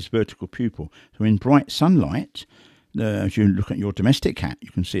 have got this vertical pupil. So in bright sunlight, as you look at your domestic cat,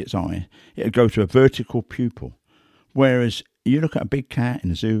 you can see its eye. It'll go to a vertical pupil. Whereas you look at a big cat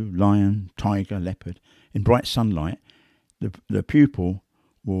in a zoo, lion, tiger, leopard, in bright sunlight, the pupil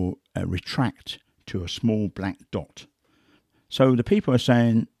will retract to a small black dot. So the people are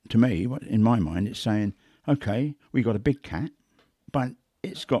saying to me, in my mind, it's saying, okay, we got a big cat, but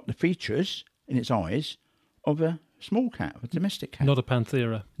it's got the features in its eyes of a small cat, a domestic cat. Not a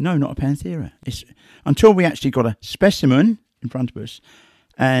Panthera. No, not a Panthera. It's until we actually got a specimen in front of us,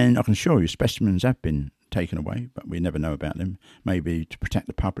 and I can assure you specimens have been taken away, but we never know about them. Maybe to protect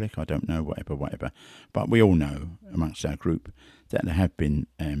the public, I don't know, whatever. But we all know amongst our group that there have been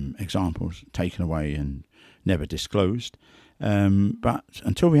examples taken away and never disclosed. But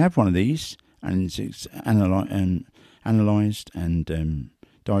until we have one of these, and it's analysed and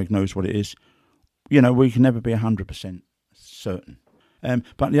diagnosed what it is, we can never be 100% certain.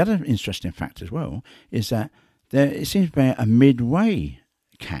 But the other interesting fact as well is that it seems to be a midway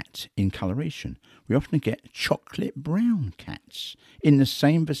cat in coloration. We often get chocolate brown cats in the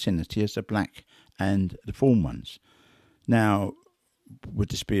same vicinity as the black and the fawn ones. Now, would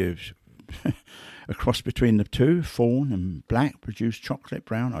this be a cross between the two, fawn and black, produce chocolate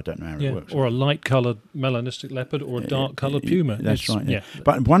brown? I don't know how it works. Or a light-coloured melanistic leopard or a dark-coloured puma. That's right. Yeah.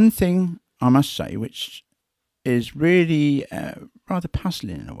 But one thing I must say, which is really rather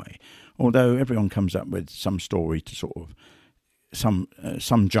puzzling in a way, although everyone comes up with some story to sort of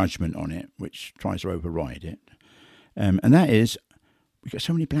some judgment on it, which tries to override it, and that is we've got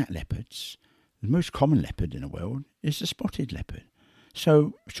so many black leopards. The most common leopard in the world is the spotted leopard.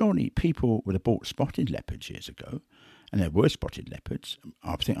 So surely people would have bought spotted leopards years ago And there were spotted leopards.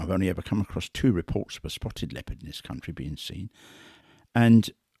 I think I've only ever come across 2 reports of a spotted leopard in this country being seen. And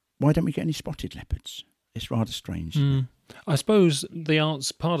why don't we get any spotted leopards? It's rather strange. I suppose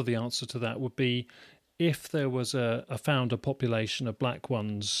part of the answer to that would be if there was a founder population of black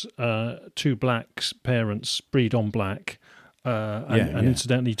ones, 2 black parents breed on black, and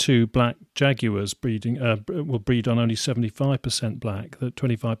incidentally 2 black jaguars will breed on only 75% black. That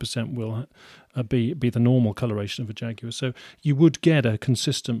 25% will be the normal coloration of a jaguar. So you would get a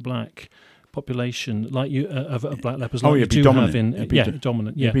consistent black population like you of black leopards like you do dominant. Have in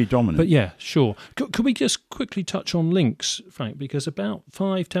dominant. It'd be dominant. But yeah, sure. Could we just quickly touch on lynx, Frank? Because about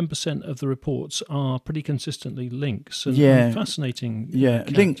 5-10% of the reports are pretty consistently lynx. And fascinating. Yeah,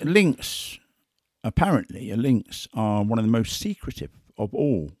 lynx. Apparently, lynx are one of the most secretive of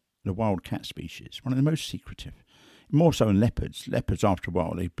all the wild cat species. One of the most secretive, more so than leopards. Leopards, after a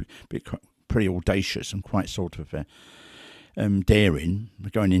while, they become pretty audacious and quite sort of daring,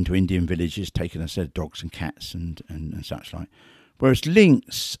 going into Indian villages, taking a set of dogs and cats and such like. Whereas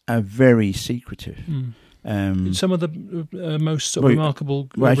lynx are very secretive. Some of the most remarkable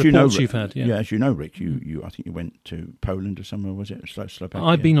reports you've had. Yeah, as you know, Rick, you I think you went to Poland or somewhere, was it? Slovakia?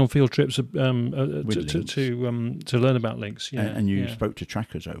 I've been on field trips to learn about lynx. Yeah, and you spoke to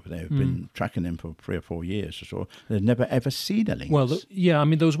trackers over there who've been tracking them for 3 or 4 years or so. They've never ever seen a lynx. Well, I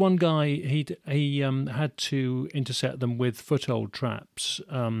mean, there was one guy he had to intercept them with foothold traps,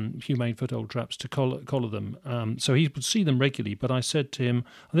 humane foothold traps to collar them. So he would see them regularly. But I said to him,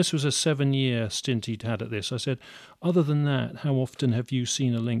 this was a 7-year stint he'd had at this. I said, other than that, how often have you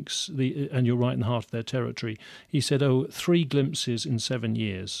seen a lynx? And you're right in the heart of their territory. He said, 3 glimpses in 7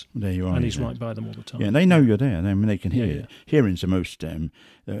 years. There you are. And he's right by them all the time. Yeah, they know you're there. I mean, they can hear you. Hearing's the most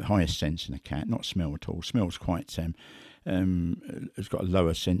highest sense in a cat, not smell at all. Smell's quite it's got a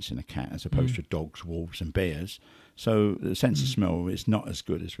lower sense in a cat as opposed to dogs, wolves and bears. So the sense of smell is not as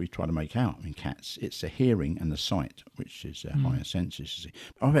good as we try to make out in cats. It's the hearing and the sight, which is higher senses.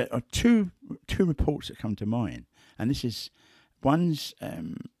 I've had 2 reports that come to mind, and this is one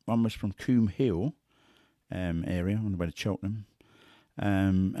was from Coombe Hill area on the way to Cheltenham,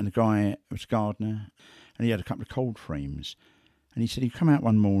 and the guy was a gardener, and he had a couple of cold frames, and he said he'd come out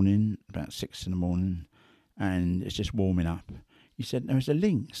one morning about 6 in the morning, and it's just warming up. He said there was a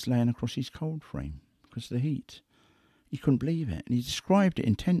lynx laying across his cold frame because of the heat. He couldn't believe it, and he described it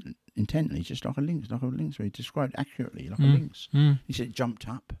intently, just like a lynx. He described it accurately, like a lynx. He said it jumped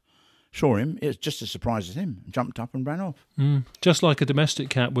up, saw him. It was just as surprised as him. Jumped up and ran off. Just like a domestic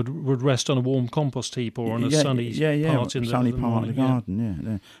cat would rest on a warm compost heap or on a sunny part in the sunny part of the garden.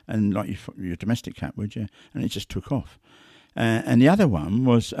 Yeah. And like your domestic cat would, and it just took off. And the other one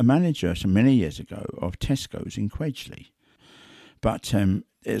was a manager some many years ago of Tesco's in Quedgeley, but it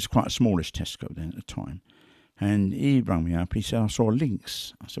was quite a smallish Tesco then at the time. And he rang me up. He said, I saw a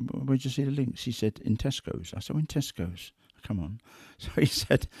lynx. I said, well, where'd you see the lynx? He said, in Tesco's. I said, in Tesco's. Come on. So he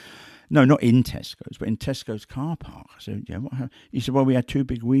said, no, not in Tesco's, but in Tesco's car park. I said, yeah, what happened? He said, well, we had 2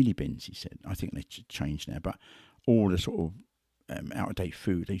 big wheelie bins, he said. I think they changed now, but all the sort of out-of-date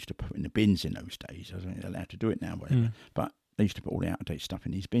food they used to put in the bins in those days. I don't think they're allowed to do it now, whatever. But they used to put all the out-of-date stuff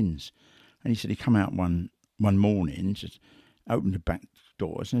in these bins. And he said he come out one morning, just opened the back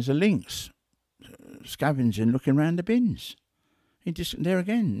doors, and there's a lynx scavenging, looking around the bins. He just there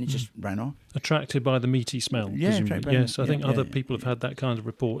again. He just ran off, attracted by the meaty smell. Yes, I think other people have had that kind of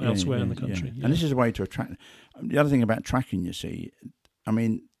report elsewhere in the country. And this is a way to attract. The other thing about tracking, you see, I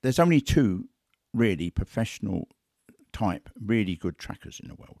mean, there's only 2 really professional type, really good trackers in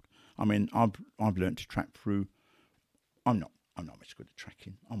the world. I mean, I've learned to track through. I'm not much good at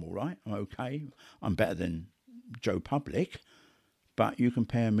tracking. I'm all right. I'm okay. I'm better than Joe Public. But you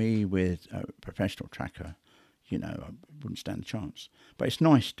compare me with a professional tracker, I wouldn't stand a chance. But it's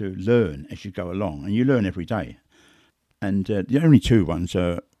nice to learn as you go along, and you learn every day. And the only 2 ones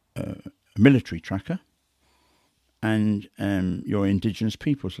are a military tracker and your indigenous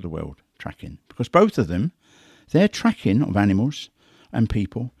peoples of the world tracking. Because both of them, their tracking of animals and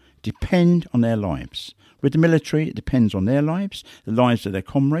people depend on their lives. With the military, it depends on their lives, the lives of their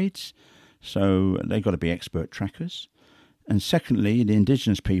comrades. So they've got to be expert trackers. And secondly, the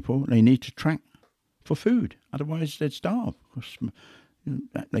indigenous people, they need to track for food. Otherwise, they'd starve. Because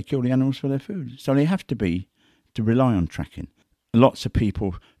they kill the animals for their food. So they have to rely on tracking. Lots of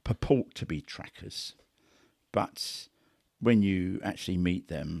people purport to be trackers. But when you actually meet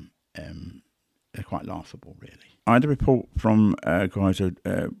them, they're quite laughable, really. I had a report from guys at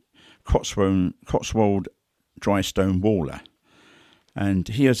Cotswold Dry Stone Waller. And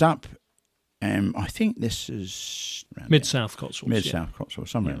he was up. I think this is Mid-South Cotswolds. Mid-South Cotswolds,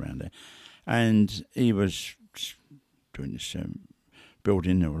 somewhere around there. And he was doing this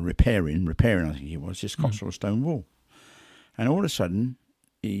building or repairing, I think it was, this Cotswold stone wall. And all of a sudden,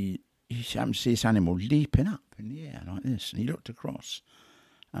 he happened to see this animal leaping up in the air like this. And he looked across,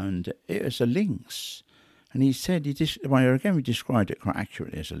 and it was a lynx. And he said, we described it quite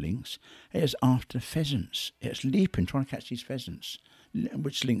accurately as a lynx. It was after pheasants. It was leaping, trying to catch these pheasants,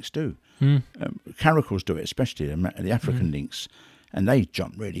 which lynx do. Caracals do it, especially the African lynx. And they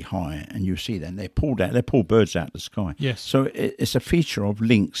jump really high, and you see them. They pull birds out of the sky. Yes. So it's a feature of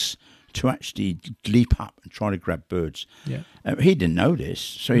lynx to actually leap up and try to grab birds. Yeah. He didn't know this,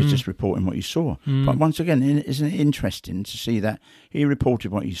 so he's just reporting what he saw. But once again, isn't it interesting to see that he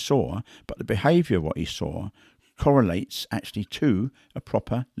reported what he saw, but the behaviour of what he saw correlates actually to a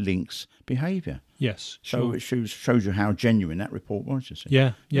proper lynx behaviour. Yes. So it shows you how genuine that report was. You see.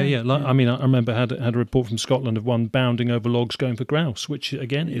 Yeah. I mean, I remember had a report from Scotland of one bounding over logs going for grouse, which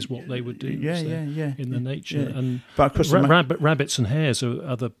again is what they would do. In the nature. Yeah. And but of course, rabbits and hares are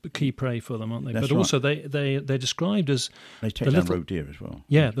other key prey for them, aren't they? That's but also they're described as they take down roe deer as well.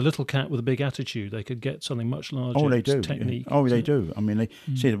 Yeah, the little cat with a big attitude. They could get something much larger. Oh, they do. Technique. Yeah. Oh, they do. I mean, they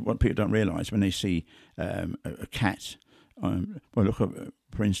see what people don't realise when they see a cat.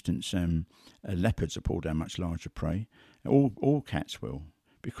 For instance, leopards are pulled down much larger prey. All cats will,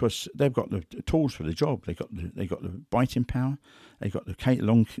 because they've got the tools for the job. They got the biting power. They got the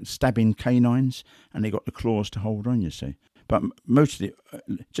long stabbing canines, and they got the claws to hold on. You see, but most of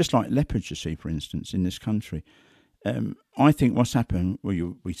just like leopards, you see, for instance, in this country, I think what's happened.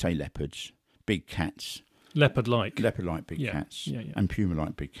 Well, we say leopards, big cats. Leopard-like big cats, yeah. and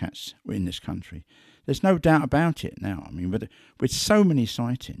puma-like big cats in this country. There's no doubt about it now. I mean, with so many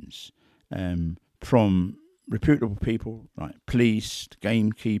sightings from reputable people like police,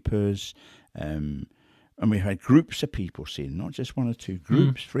 gamekeepers, and we've had groups of people seeing them, not just one or two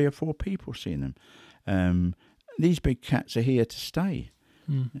groups, 3 or 4 people seeing them. These big cats are here to stay,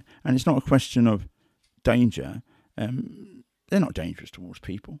 and it's not a question of danger. They're not dangerous towards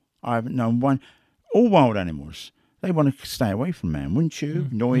people. I haven't known one. All wild animals, they want to stay away from man, wouldn't you?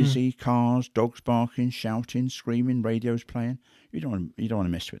 Noisy, cars, dogs barking, shouting, screaming, radios playing. You don't want to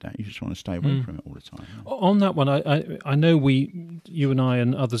mess with that. You just want to stay away from it all the time. On that one, I know you and I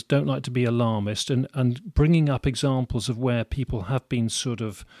and others don't like to be alarmist, and bringing up examples of where people have been sort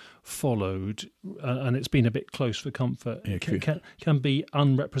of followed and it's been a bit close for comfort can be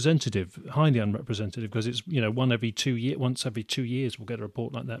unrepresentative, highly unrepresentative, because it's once every 2 years we'll get a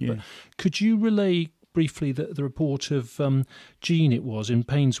report like that. Yeah. But could you relay briefly the report of Jean, it was in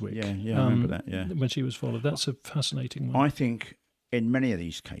Painswick? Yeah, I remember that. Yeah, when she was followed. That's a fascinating one. I think in many of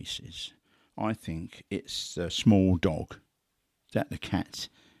these cases, I think it's the small dog that the cat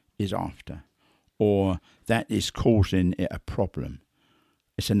is after, or that is causing it a problem.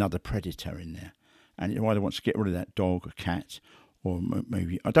 It's another predator in there, and it either wants to get rid of that dog or cat, or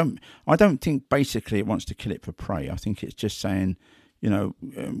maybe I don't think basically it wants to kill it for prey. I think it's just saying,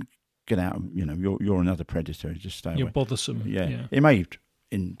 get out. You're another predator. Just stay away. You're bothersome. Yeah. It may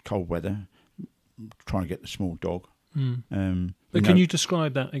in cold weather try to get the small dog. But can you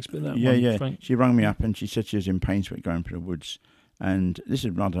describe that? Yeah. Frank? She rang me up and she said she was in Painswick going through the woods, and this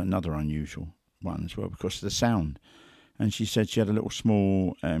is another unusual one as well because of the sound. And she said she had a little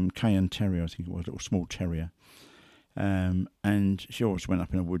small Cayenne Terrier, I think it was, a little small terrier. And she always went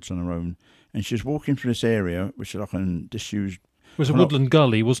up in the woods on her own. And she was walking through this area, which is like a disused... It was a woodland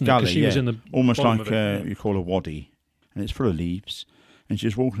gully, wasn't it? Gully, she was in the almost like you call a wadi. And it's full of leaves. And she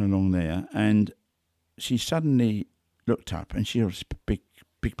was walking along there, and she suddenly looked up, and she was a big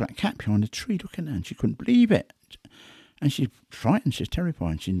black cat behind a tree looking at her, and she couldn't believe it. And she's frightened, she's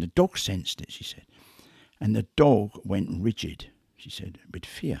terrified. And the dog sensed it, she said. And the dog went rigid, she said, with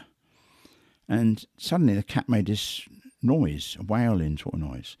fear. And suddenly the cat made this noise, a wailing sort of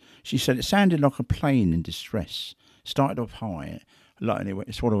noise. She said it sounded like a plane in distress. Started off high, like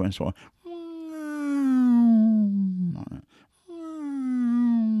it sort of went sort of...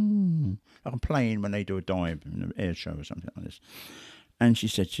 like a plane when they do a dive in an air show or something like this. And she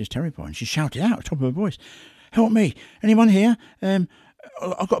said she's terrified. And she shouted out at the top of her voice, "Help me! Anyone here?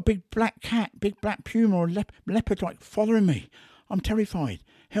 I've got a big black cat, big black puma or leopard like following me. I'm terrified.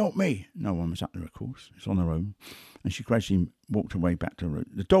 Help me." No one was up there, of course. It's on her own. And she gradually walked away back to her.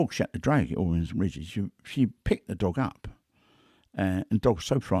 The dog shut the drag, it all was rigid. She picked the dog up. And the dog was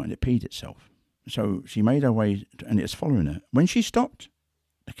so frightened it peed itself. So she made her way, and it was following her. When she stopped,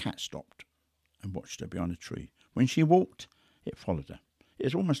 the cat stopped and watched her behind a tree. When she walked, it followed her. It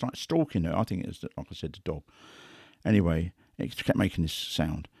was almost like stalking her. I think it was, like I said, the dog. Anyway, it kept making this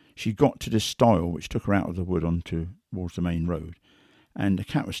sound. She got to this stile which took her out of the wood towards the main road, and the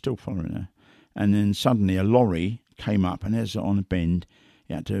cat was still following her. And then suddenly a lorry came up, and as on a bend,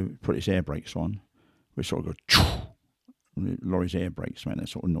 he had to put his air brakes on, which sort of go, the lorry's air brakes made that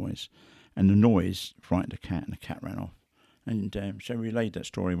sort of noise. And the noise frightened the cat, and the cat ran off. And so we relayed that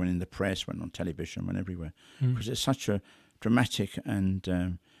story, went in the press, went on television, went everywhere, because it's such a dramatic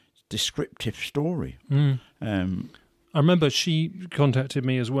and descriptive story. I remember she contacted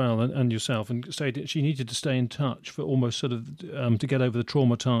me as well, and yourself, and said she needed to stay in touch for almost sort of to get over the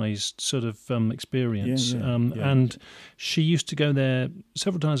traumatised sort of experience. And she used to go there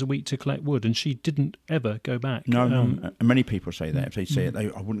several times a week to collect wood, and she didn't ever go back. No. Many people say that. If they say it,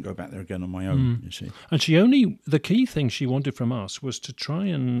 I wouldn't go back there again on my own, you see. And the key thing she wanted from us was to try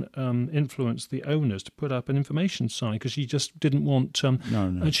and influence the owners to put up an information sign, because she just didn't want...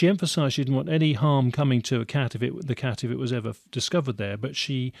 And she emphasised she didn't want any harm coming to a cat if it was ever discovered there, but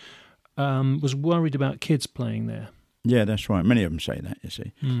she was worried about kids playing there. Yeah, that's right. Many of them say that, you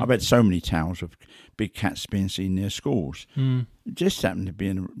see. I've had so many tales of big cats being seen near schools. It just happened to be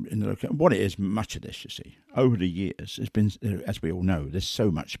in the location. What it is, much of this, you see, over the years, there's been, as we all know, there's so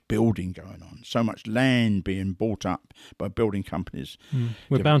much building going on, so much land being bought up by building companies.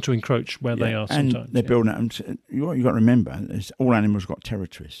 We're bound to encroach where they are sometimes. And they're building up. And what you've got to remember is all animals got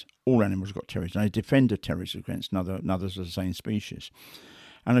territories. All animals got territories. They defend the territories against others of the same species.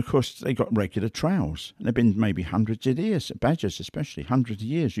 And, of course, they got regular trails. And they've been maybe hundreds of years, badgers especially, hundreds of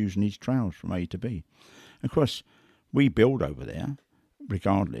years using these trails from A to B. And of course, we build over there,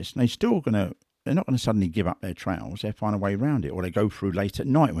 regardless, and they're not going to suddenly give up their trails. They'll find a way around it, or they go through late at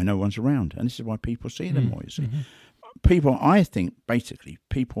night when no one's around. And this is why people see them more, you see. I think, basically,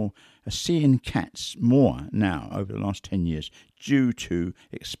 people are seeing cats more now over the last 10 years due to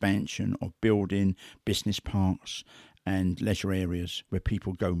expansion of building business parks and leisure areas where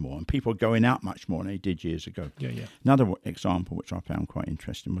people go more, and people are going out much more than they did years ago. Another example which I found quite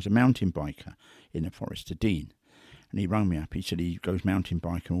interesting was a mountain biker in the Forest of Dean, and he rang me up. He said he goes mountain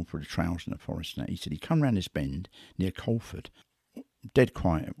biking all through the trails in the forest, and he said he come round this bend near Colford, dead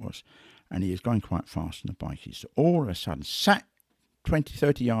quiet it was, and he was going quite fast on the bike. He said all of a sudden, sat 20,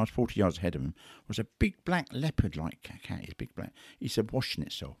 30 yards, 40 yards ahead of him was a big black leopard-like cat. It's big black. He said washing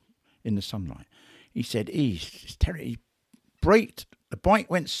itself in the sunlight. He said he braked, the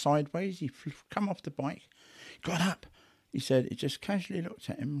bike went sideways, he come off the bike, got up. He said it just casually looked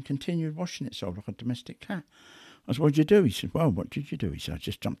at him and continued washing itself like a domestic cat. I said, what did you do? He said, well, what did you do? He said, I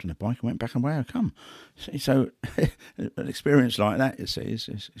just jumped on the bike and went back and away I come. So an experience like that, you see,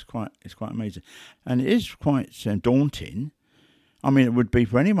 is quite amazing. And it is quite daunting. I mean, it would be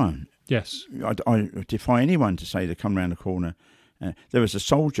for anyone. Yes. I defy anyone to say they come round the corner. There was a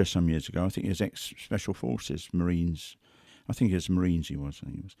soldier some years ago, I think he was ex-Special Forces, Marines. I think he was Marines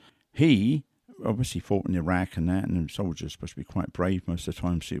He obviously fought in Iraq and that, and the soldiers are supposed to be quite brave most of the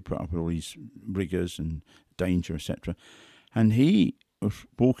time, so he put up with all these rigours and danger, etc. And he was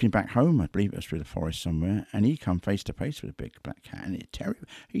walking back home, I believe it was through the forest somewhere, and he come face to face with a big black cat, and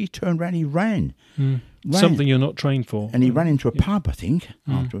he turned around, he ran. Something you're not trained for. And he ran into a pub, I think,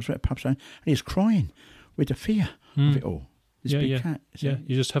 afterwards, at a pub, and he was crying with the fear of it all. This big cat.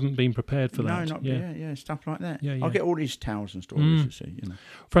 You just haven't been prepared for that. Stuff like that. Yeah. I'll get all these tales and stories, you see.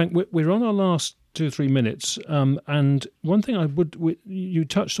 Frank, we're on our last 2 or 3 minutes, and one thing you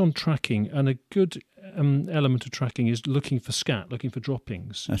touched on tracking, and a good element of tracking is looking for scat, looking for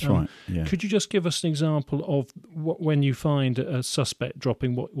droppings. That's right. Yeah. Could you just give us an example of when you find a suspect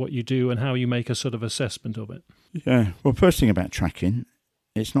dropping, what you do, and how you make a sort of assessment of it? Yeah. Well, first thing about tracking,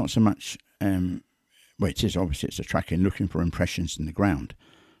 it's not so much. Well, it is obviously it's a tracking, looking for impressions in the ground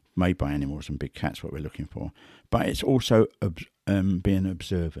made by animals and big cats, what we're looking for. But it's also being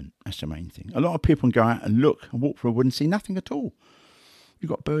observant. That's the main thing. A lot of people can go out and look and walk through a wood and see nothing at all. You've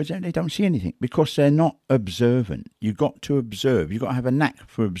got birds out, they don't see anything because they're not observant. You've got to observe. You've got to have a knack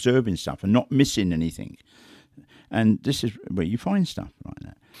for observing stuff and not missing anything. And this is where you find stuff like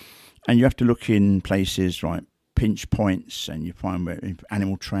that. And you have to look in places like pinch points, and you find where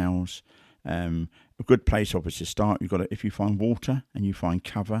animal trails. A good place, obviously, to start. If you find water and you find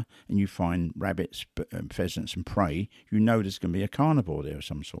cover and you find rabbits, pheasants, and prey, you know there's going to be a carnivore there of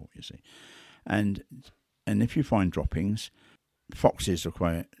some sort. You see, and if you find droppings, foxes are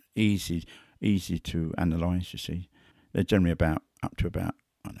quite easy to analyse. You see, they're generally up to about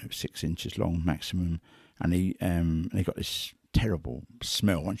 6 inches long maximum, and they got this terrible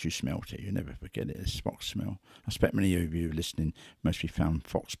smell. Once you smelt it, you never forget it. This fox smell. I expect many of you listening mostly found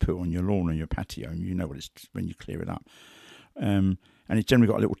fox poo on your lawn or your patio, and you know what it's when you clear it up. And it's generally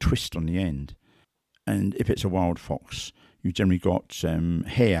got a little twist on the end. And if it's a wild fox, you've generally got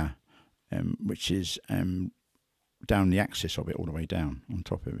hair, which is down the axis of it, all the way down on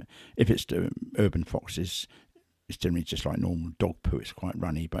top of it. If it's the urban foxes, it's generally just like normal dog poo. It's quite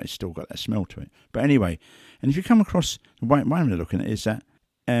runny, but it's still got that smell to it. But anyway, and if you come across, the way I'm looking at it is that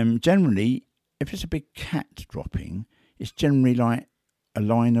generally, if it's a big cat dropping, it's generally like a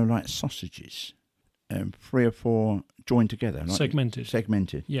line of like sausages, 3 or 4 joined together. Like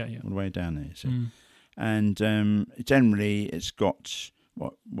segmented. Yeah. All the way down there, see. And generally it's got,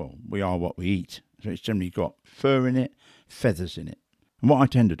 we are what we eat. So it's generally got fur in it, feathers in it. And what I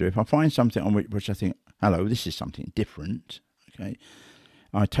tend to do, if I find something on which I think, hello, this is something different, okay,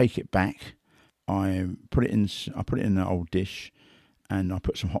 I take it back, I put it in an old dish, and I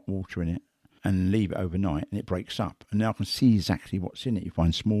put some hot water in it, and leave it overnight, and it breaks up. And now I can see exactly what's in it. You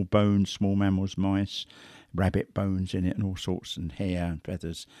find small bones, small mammals, mice, rabbit bones in it, and all sorts, and hair and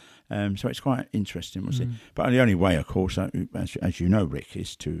feathers. So it's quite interesting, we'll see. But the only way, of course, as you know, Rick,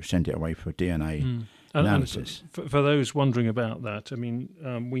 is to send it away for DNA analysis. And for those wondering about that, I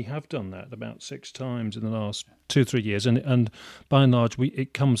mean, we have done that about 6 times in the last 2-3 years, and by and large,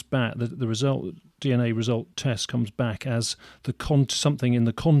 it comes back. The result, DNA result test, comes back as something in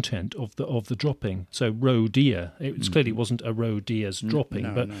the content of the dropping. So roe deer. It clearly wasn't a roe deer's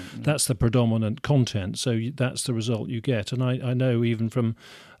dropping, but that's the predominant content. So that's the result you get. And I know even from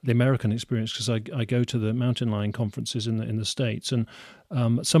the American experience, because I go to the mountain lion conferences in the States, and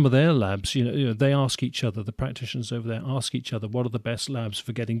some of their labs, they ask each other, the practitioners over there ask each other, what are the best labs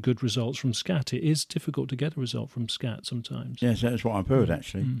for getting good results from scat? It is difficult to get a result from scat sometimes. Yes, that's what I've heard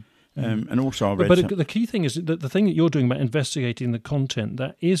actually. And also I read... But the key thing is that the thing that you're doing about investigating the content,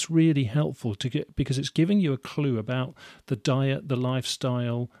 that is really helpful to get, because it's giving you a clue about the diet, the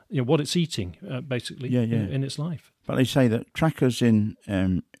lifestyle, what it's eating, basically, in its life. But they say that trackers in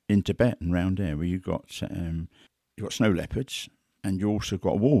Tibet and round there, where you've got snow leopards and you also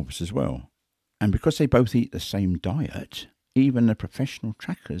got wolves as well. And because they both eat the same diet, even the professional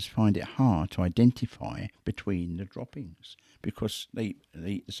trackers find it hard to identify between the droppings because they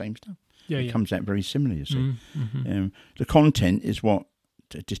eat the same stuff. It comes out very similar, you see. The content is what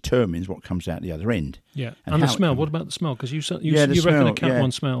determines what comes out the other end. Yeah, and the smell. What about the smell? Because you reckon the cat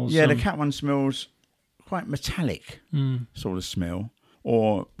one smells... Yeah, the cat one smells quite metallic sort of smell,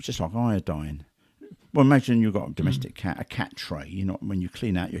 or just like iodine. Well, imagine you've got a domestic cat, a cat tray, when you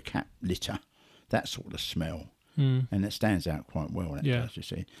clean out your cat litter, that sort of smell. And it stands out quite well, that does, you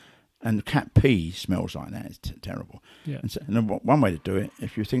see. And the cat pee smells like that. It's terrible. Yeah. And one way to do it,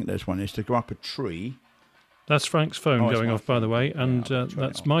 if you think there's one, is to go up a tree. That's Frank's phone going off, by the way, and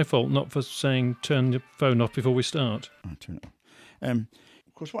that's my fault, not for saying turn the phone off before we start. I'll turn it off.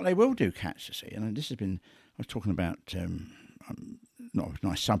 Of course, what they will do, cats, you see, and this has been, I was talking about, not a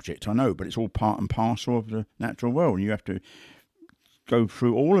nice subject, I know, but it's all part and parcel of the natural world, and you have to go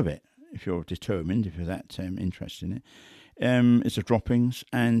through all of it if you're determined, if you're that interested in it. It's the droppings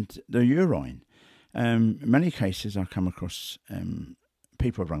and the urine. In many cases, I've come across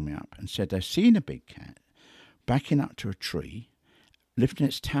people have rung me up and said they've seen a big cat backing up to a tree, lifting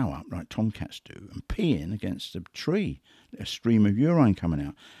its tail up like tomcats do, and peeing against the tree, a stream of urine coming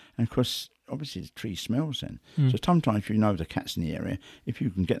out. And of course, obviously the tree smells then. So sometimes if you know the cat's in the area, if you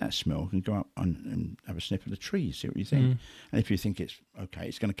can get that smell, you can go up and have a sniff of the tree, see what you think. And if you think it's okay,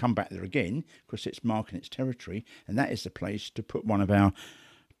 it's going to come back there again because it's marking its territory, and that is the place to put one of our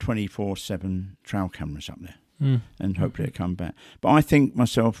 24/7 trail cameras up there. And hopefully it'll come back. But I think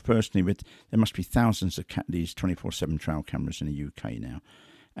myself personally, there must be thousands of these 24/7 trail cameras in the UK now,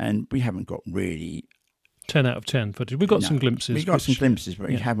 and we haven't got really 10 out of 10 footage. We've got some glimpses. We've got some glimpses, but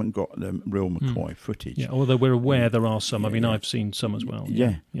we haven't got the real McCoy footage. Yeah, although we're aware there are some. I mean, I've seen some as well.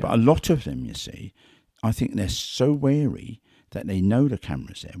 Yeah, but a lot of them, you see, I think they're so wary that they know the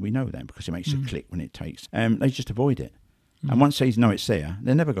camera's there. We know that because it makes a click when it takes. They just avoid it. And once they know it's there,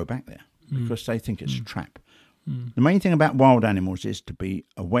 they never go back there because they think it's a trap. The main thing about wild animals is to be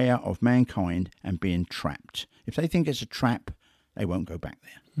aware of mankind and being trapped. If they think it's a trap, they won't go back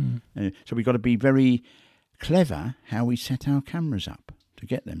there. So we've got to be very clever how we set our cameras up to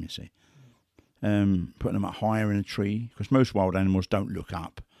get them, you see. Putting them up higher in a tree, because most wild animals don't look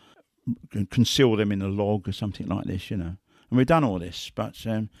up. Conceal them in a log or something like this, And we've done all this, but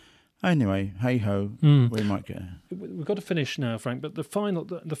anyway, hey-ho, we might get... We've got to finish now, Frank, but the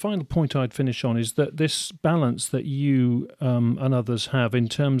final point I'd finish on is that this balance that you and others have in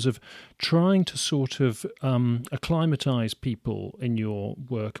terms of trying to sort of acclimatise people in your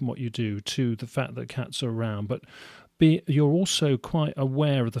work and what you do to the fact that cats are around, but you're also quite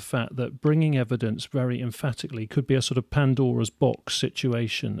aware of the fact that bringing evidence very emphatically could be a sort of Pandora's box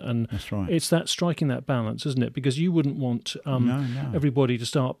situation, and That's right. it's that striking that balance, isn't it? Because you wouldn't want everybody to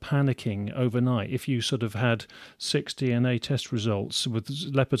start panicking overnight if you sort of had 6 DNA test results with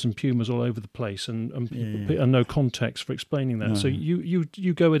leopards and pumas all over the place, and no context for explaining that. No. So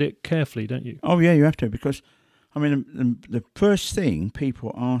you go at it carefully, don't you? Oh, yeah, you have to, because, I mean, the first thing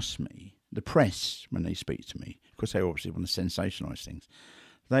people ask me, the press, when they speak to me, because they obviously want to sensationalise things,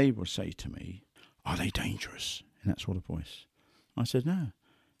 they will say to me, "Are they dangerous?" in that sort of voice. I said, "No."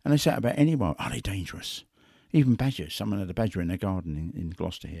 And they say it about anyone, "Are they dangerous?" Even badgers. Someone had a badger in their garden in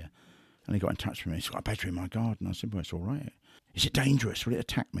Gloucester here, and they got in touch with me. "It's got a badger in my garden." I said, "Well, it's all right." "Is it dangerous? Will it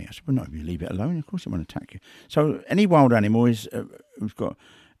attack me?" I said, "Well, no, if you leave it alone, of course it won't attack you." So any wild animal who's got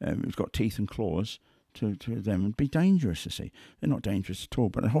teeth and claws, to them would be dangerous, you see. They're not dangerous at all.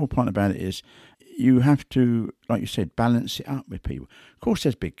 But the whole point about it is you have to, like you said, balance it up with people. Of course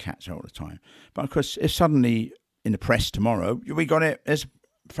there's big cats all the time. But of course, if suddenly in the press tomorrow, "We got it, there's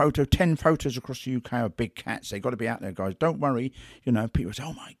 10 photos across the UK of big cats. They've got to be out there, guys. Don't worry." People say,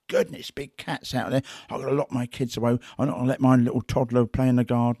 "Oh my goodness, big cats out there. I've got to lock my kids away. I'm not going to let my little toddler play in the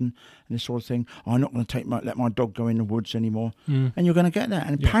garden," and this sort of thing. "I'm not going to let my dog go in the woods anymore." And you're going to get that.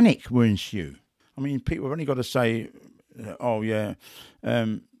 And panic will ensue. I mean, people have only got to say,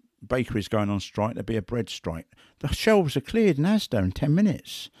 bakery's going on strike, there'll be a bread strike. The shelves are cleared in Asda in 10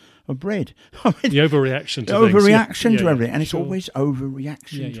 minutes of bread. I mean, The overreaction to overreaction things. to everything. And it's sure. always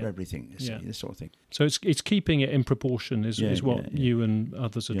overreaction to Yeah. everything, you see, this sort of thing. So it's keeping it in proportion is what you and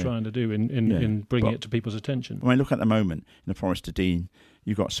others are trying to do in bringing it to people's attention. When I look at the moment in the Forest of Dean,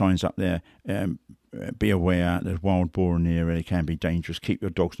 you've got signs up there, be aware, there's wild boar in the area, they can be dangerous, keep your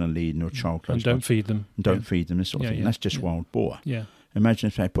dogs on a lead and your child close And don't by. feed them. And don't feed them, this sort of thing. And that's just wild boar. Yeah. Imagine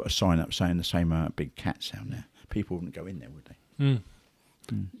if they put a sign up saying the same amount of big cats down there. People wouldn't go in there, would they?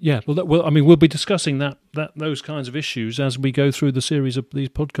 Yeah, we'll be discussing those kinds of issues as we go through the series of these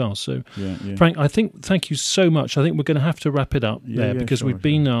podcasts. So, Frank, thank you so much. I think we're going to have to wrap it up there because we've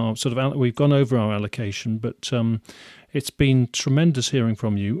gone over our allocation, but it's been tremendous hearing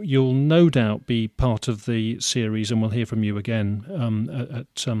from you. You'll no doubt be part of the series, and we'll hear from you again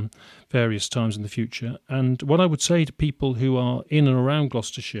at various times in the future. And what I would say to people who are in and around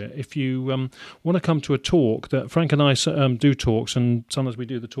Gloucestershire, if you want to come to a talk, that Frank and I do talks, and sometimes we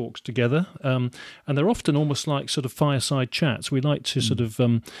do the talks together, and they're often almost like sort of fireside chats. We like to sort of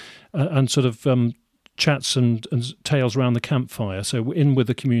chats and tales around the campfire, so in with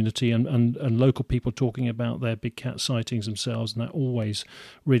the community and local people talking about their big cat sightings themselves, and that always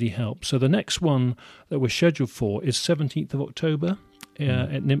really helps. So the next one that we're scheduled for is 17th of October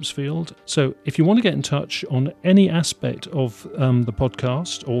at Nymphsfield. So if you want to get in touch on any aspect of the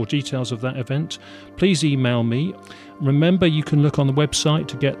podcast or details of that event, please email me. Remember, you can look on the website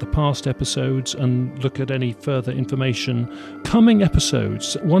to get the past episodes and look at any further information. Coming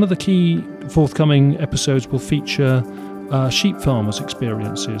episodes, one of the key forthcoming episodes will feature sheep farmers'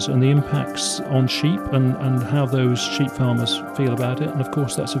 experiences and the impacts on sheep and how those sheep farmers feel about it. And of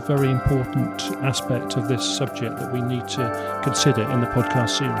course, that's a very important aspect of this subject that we need to consider in the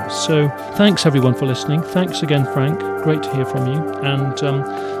podcast series. So thanks everyone for listening. Thanks again, Frank. Great to hear from you.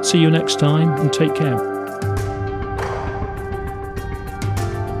 And see you next time, and take care.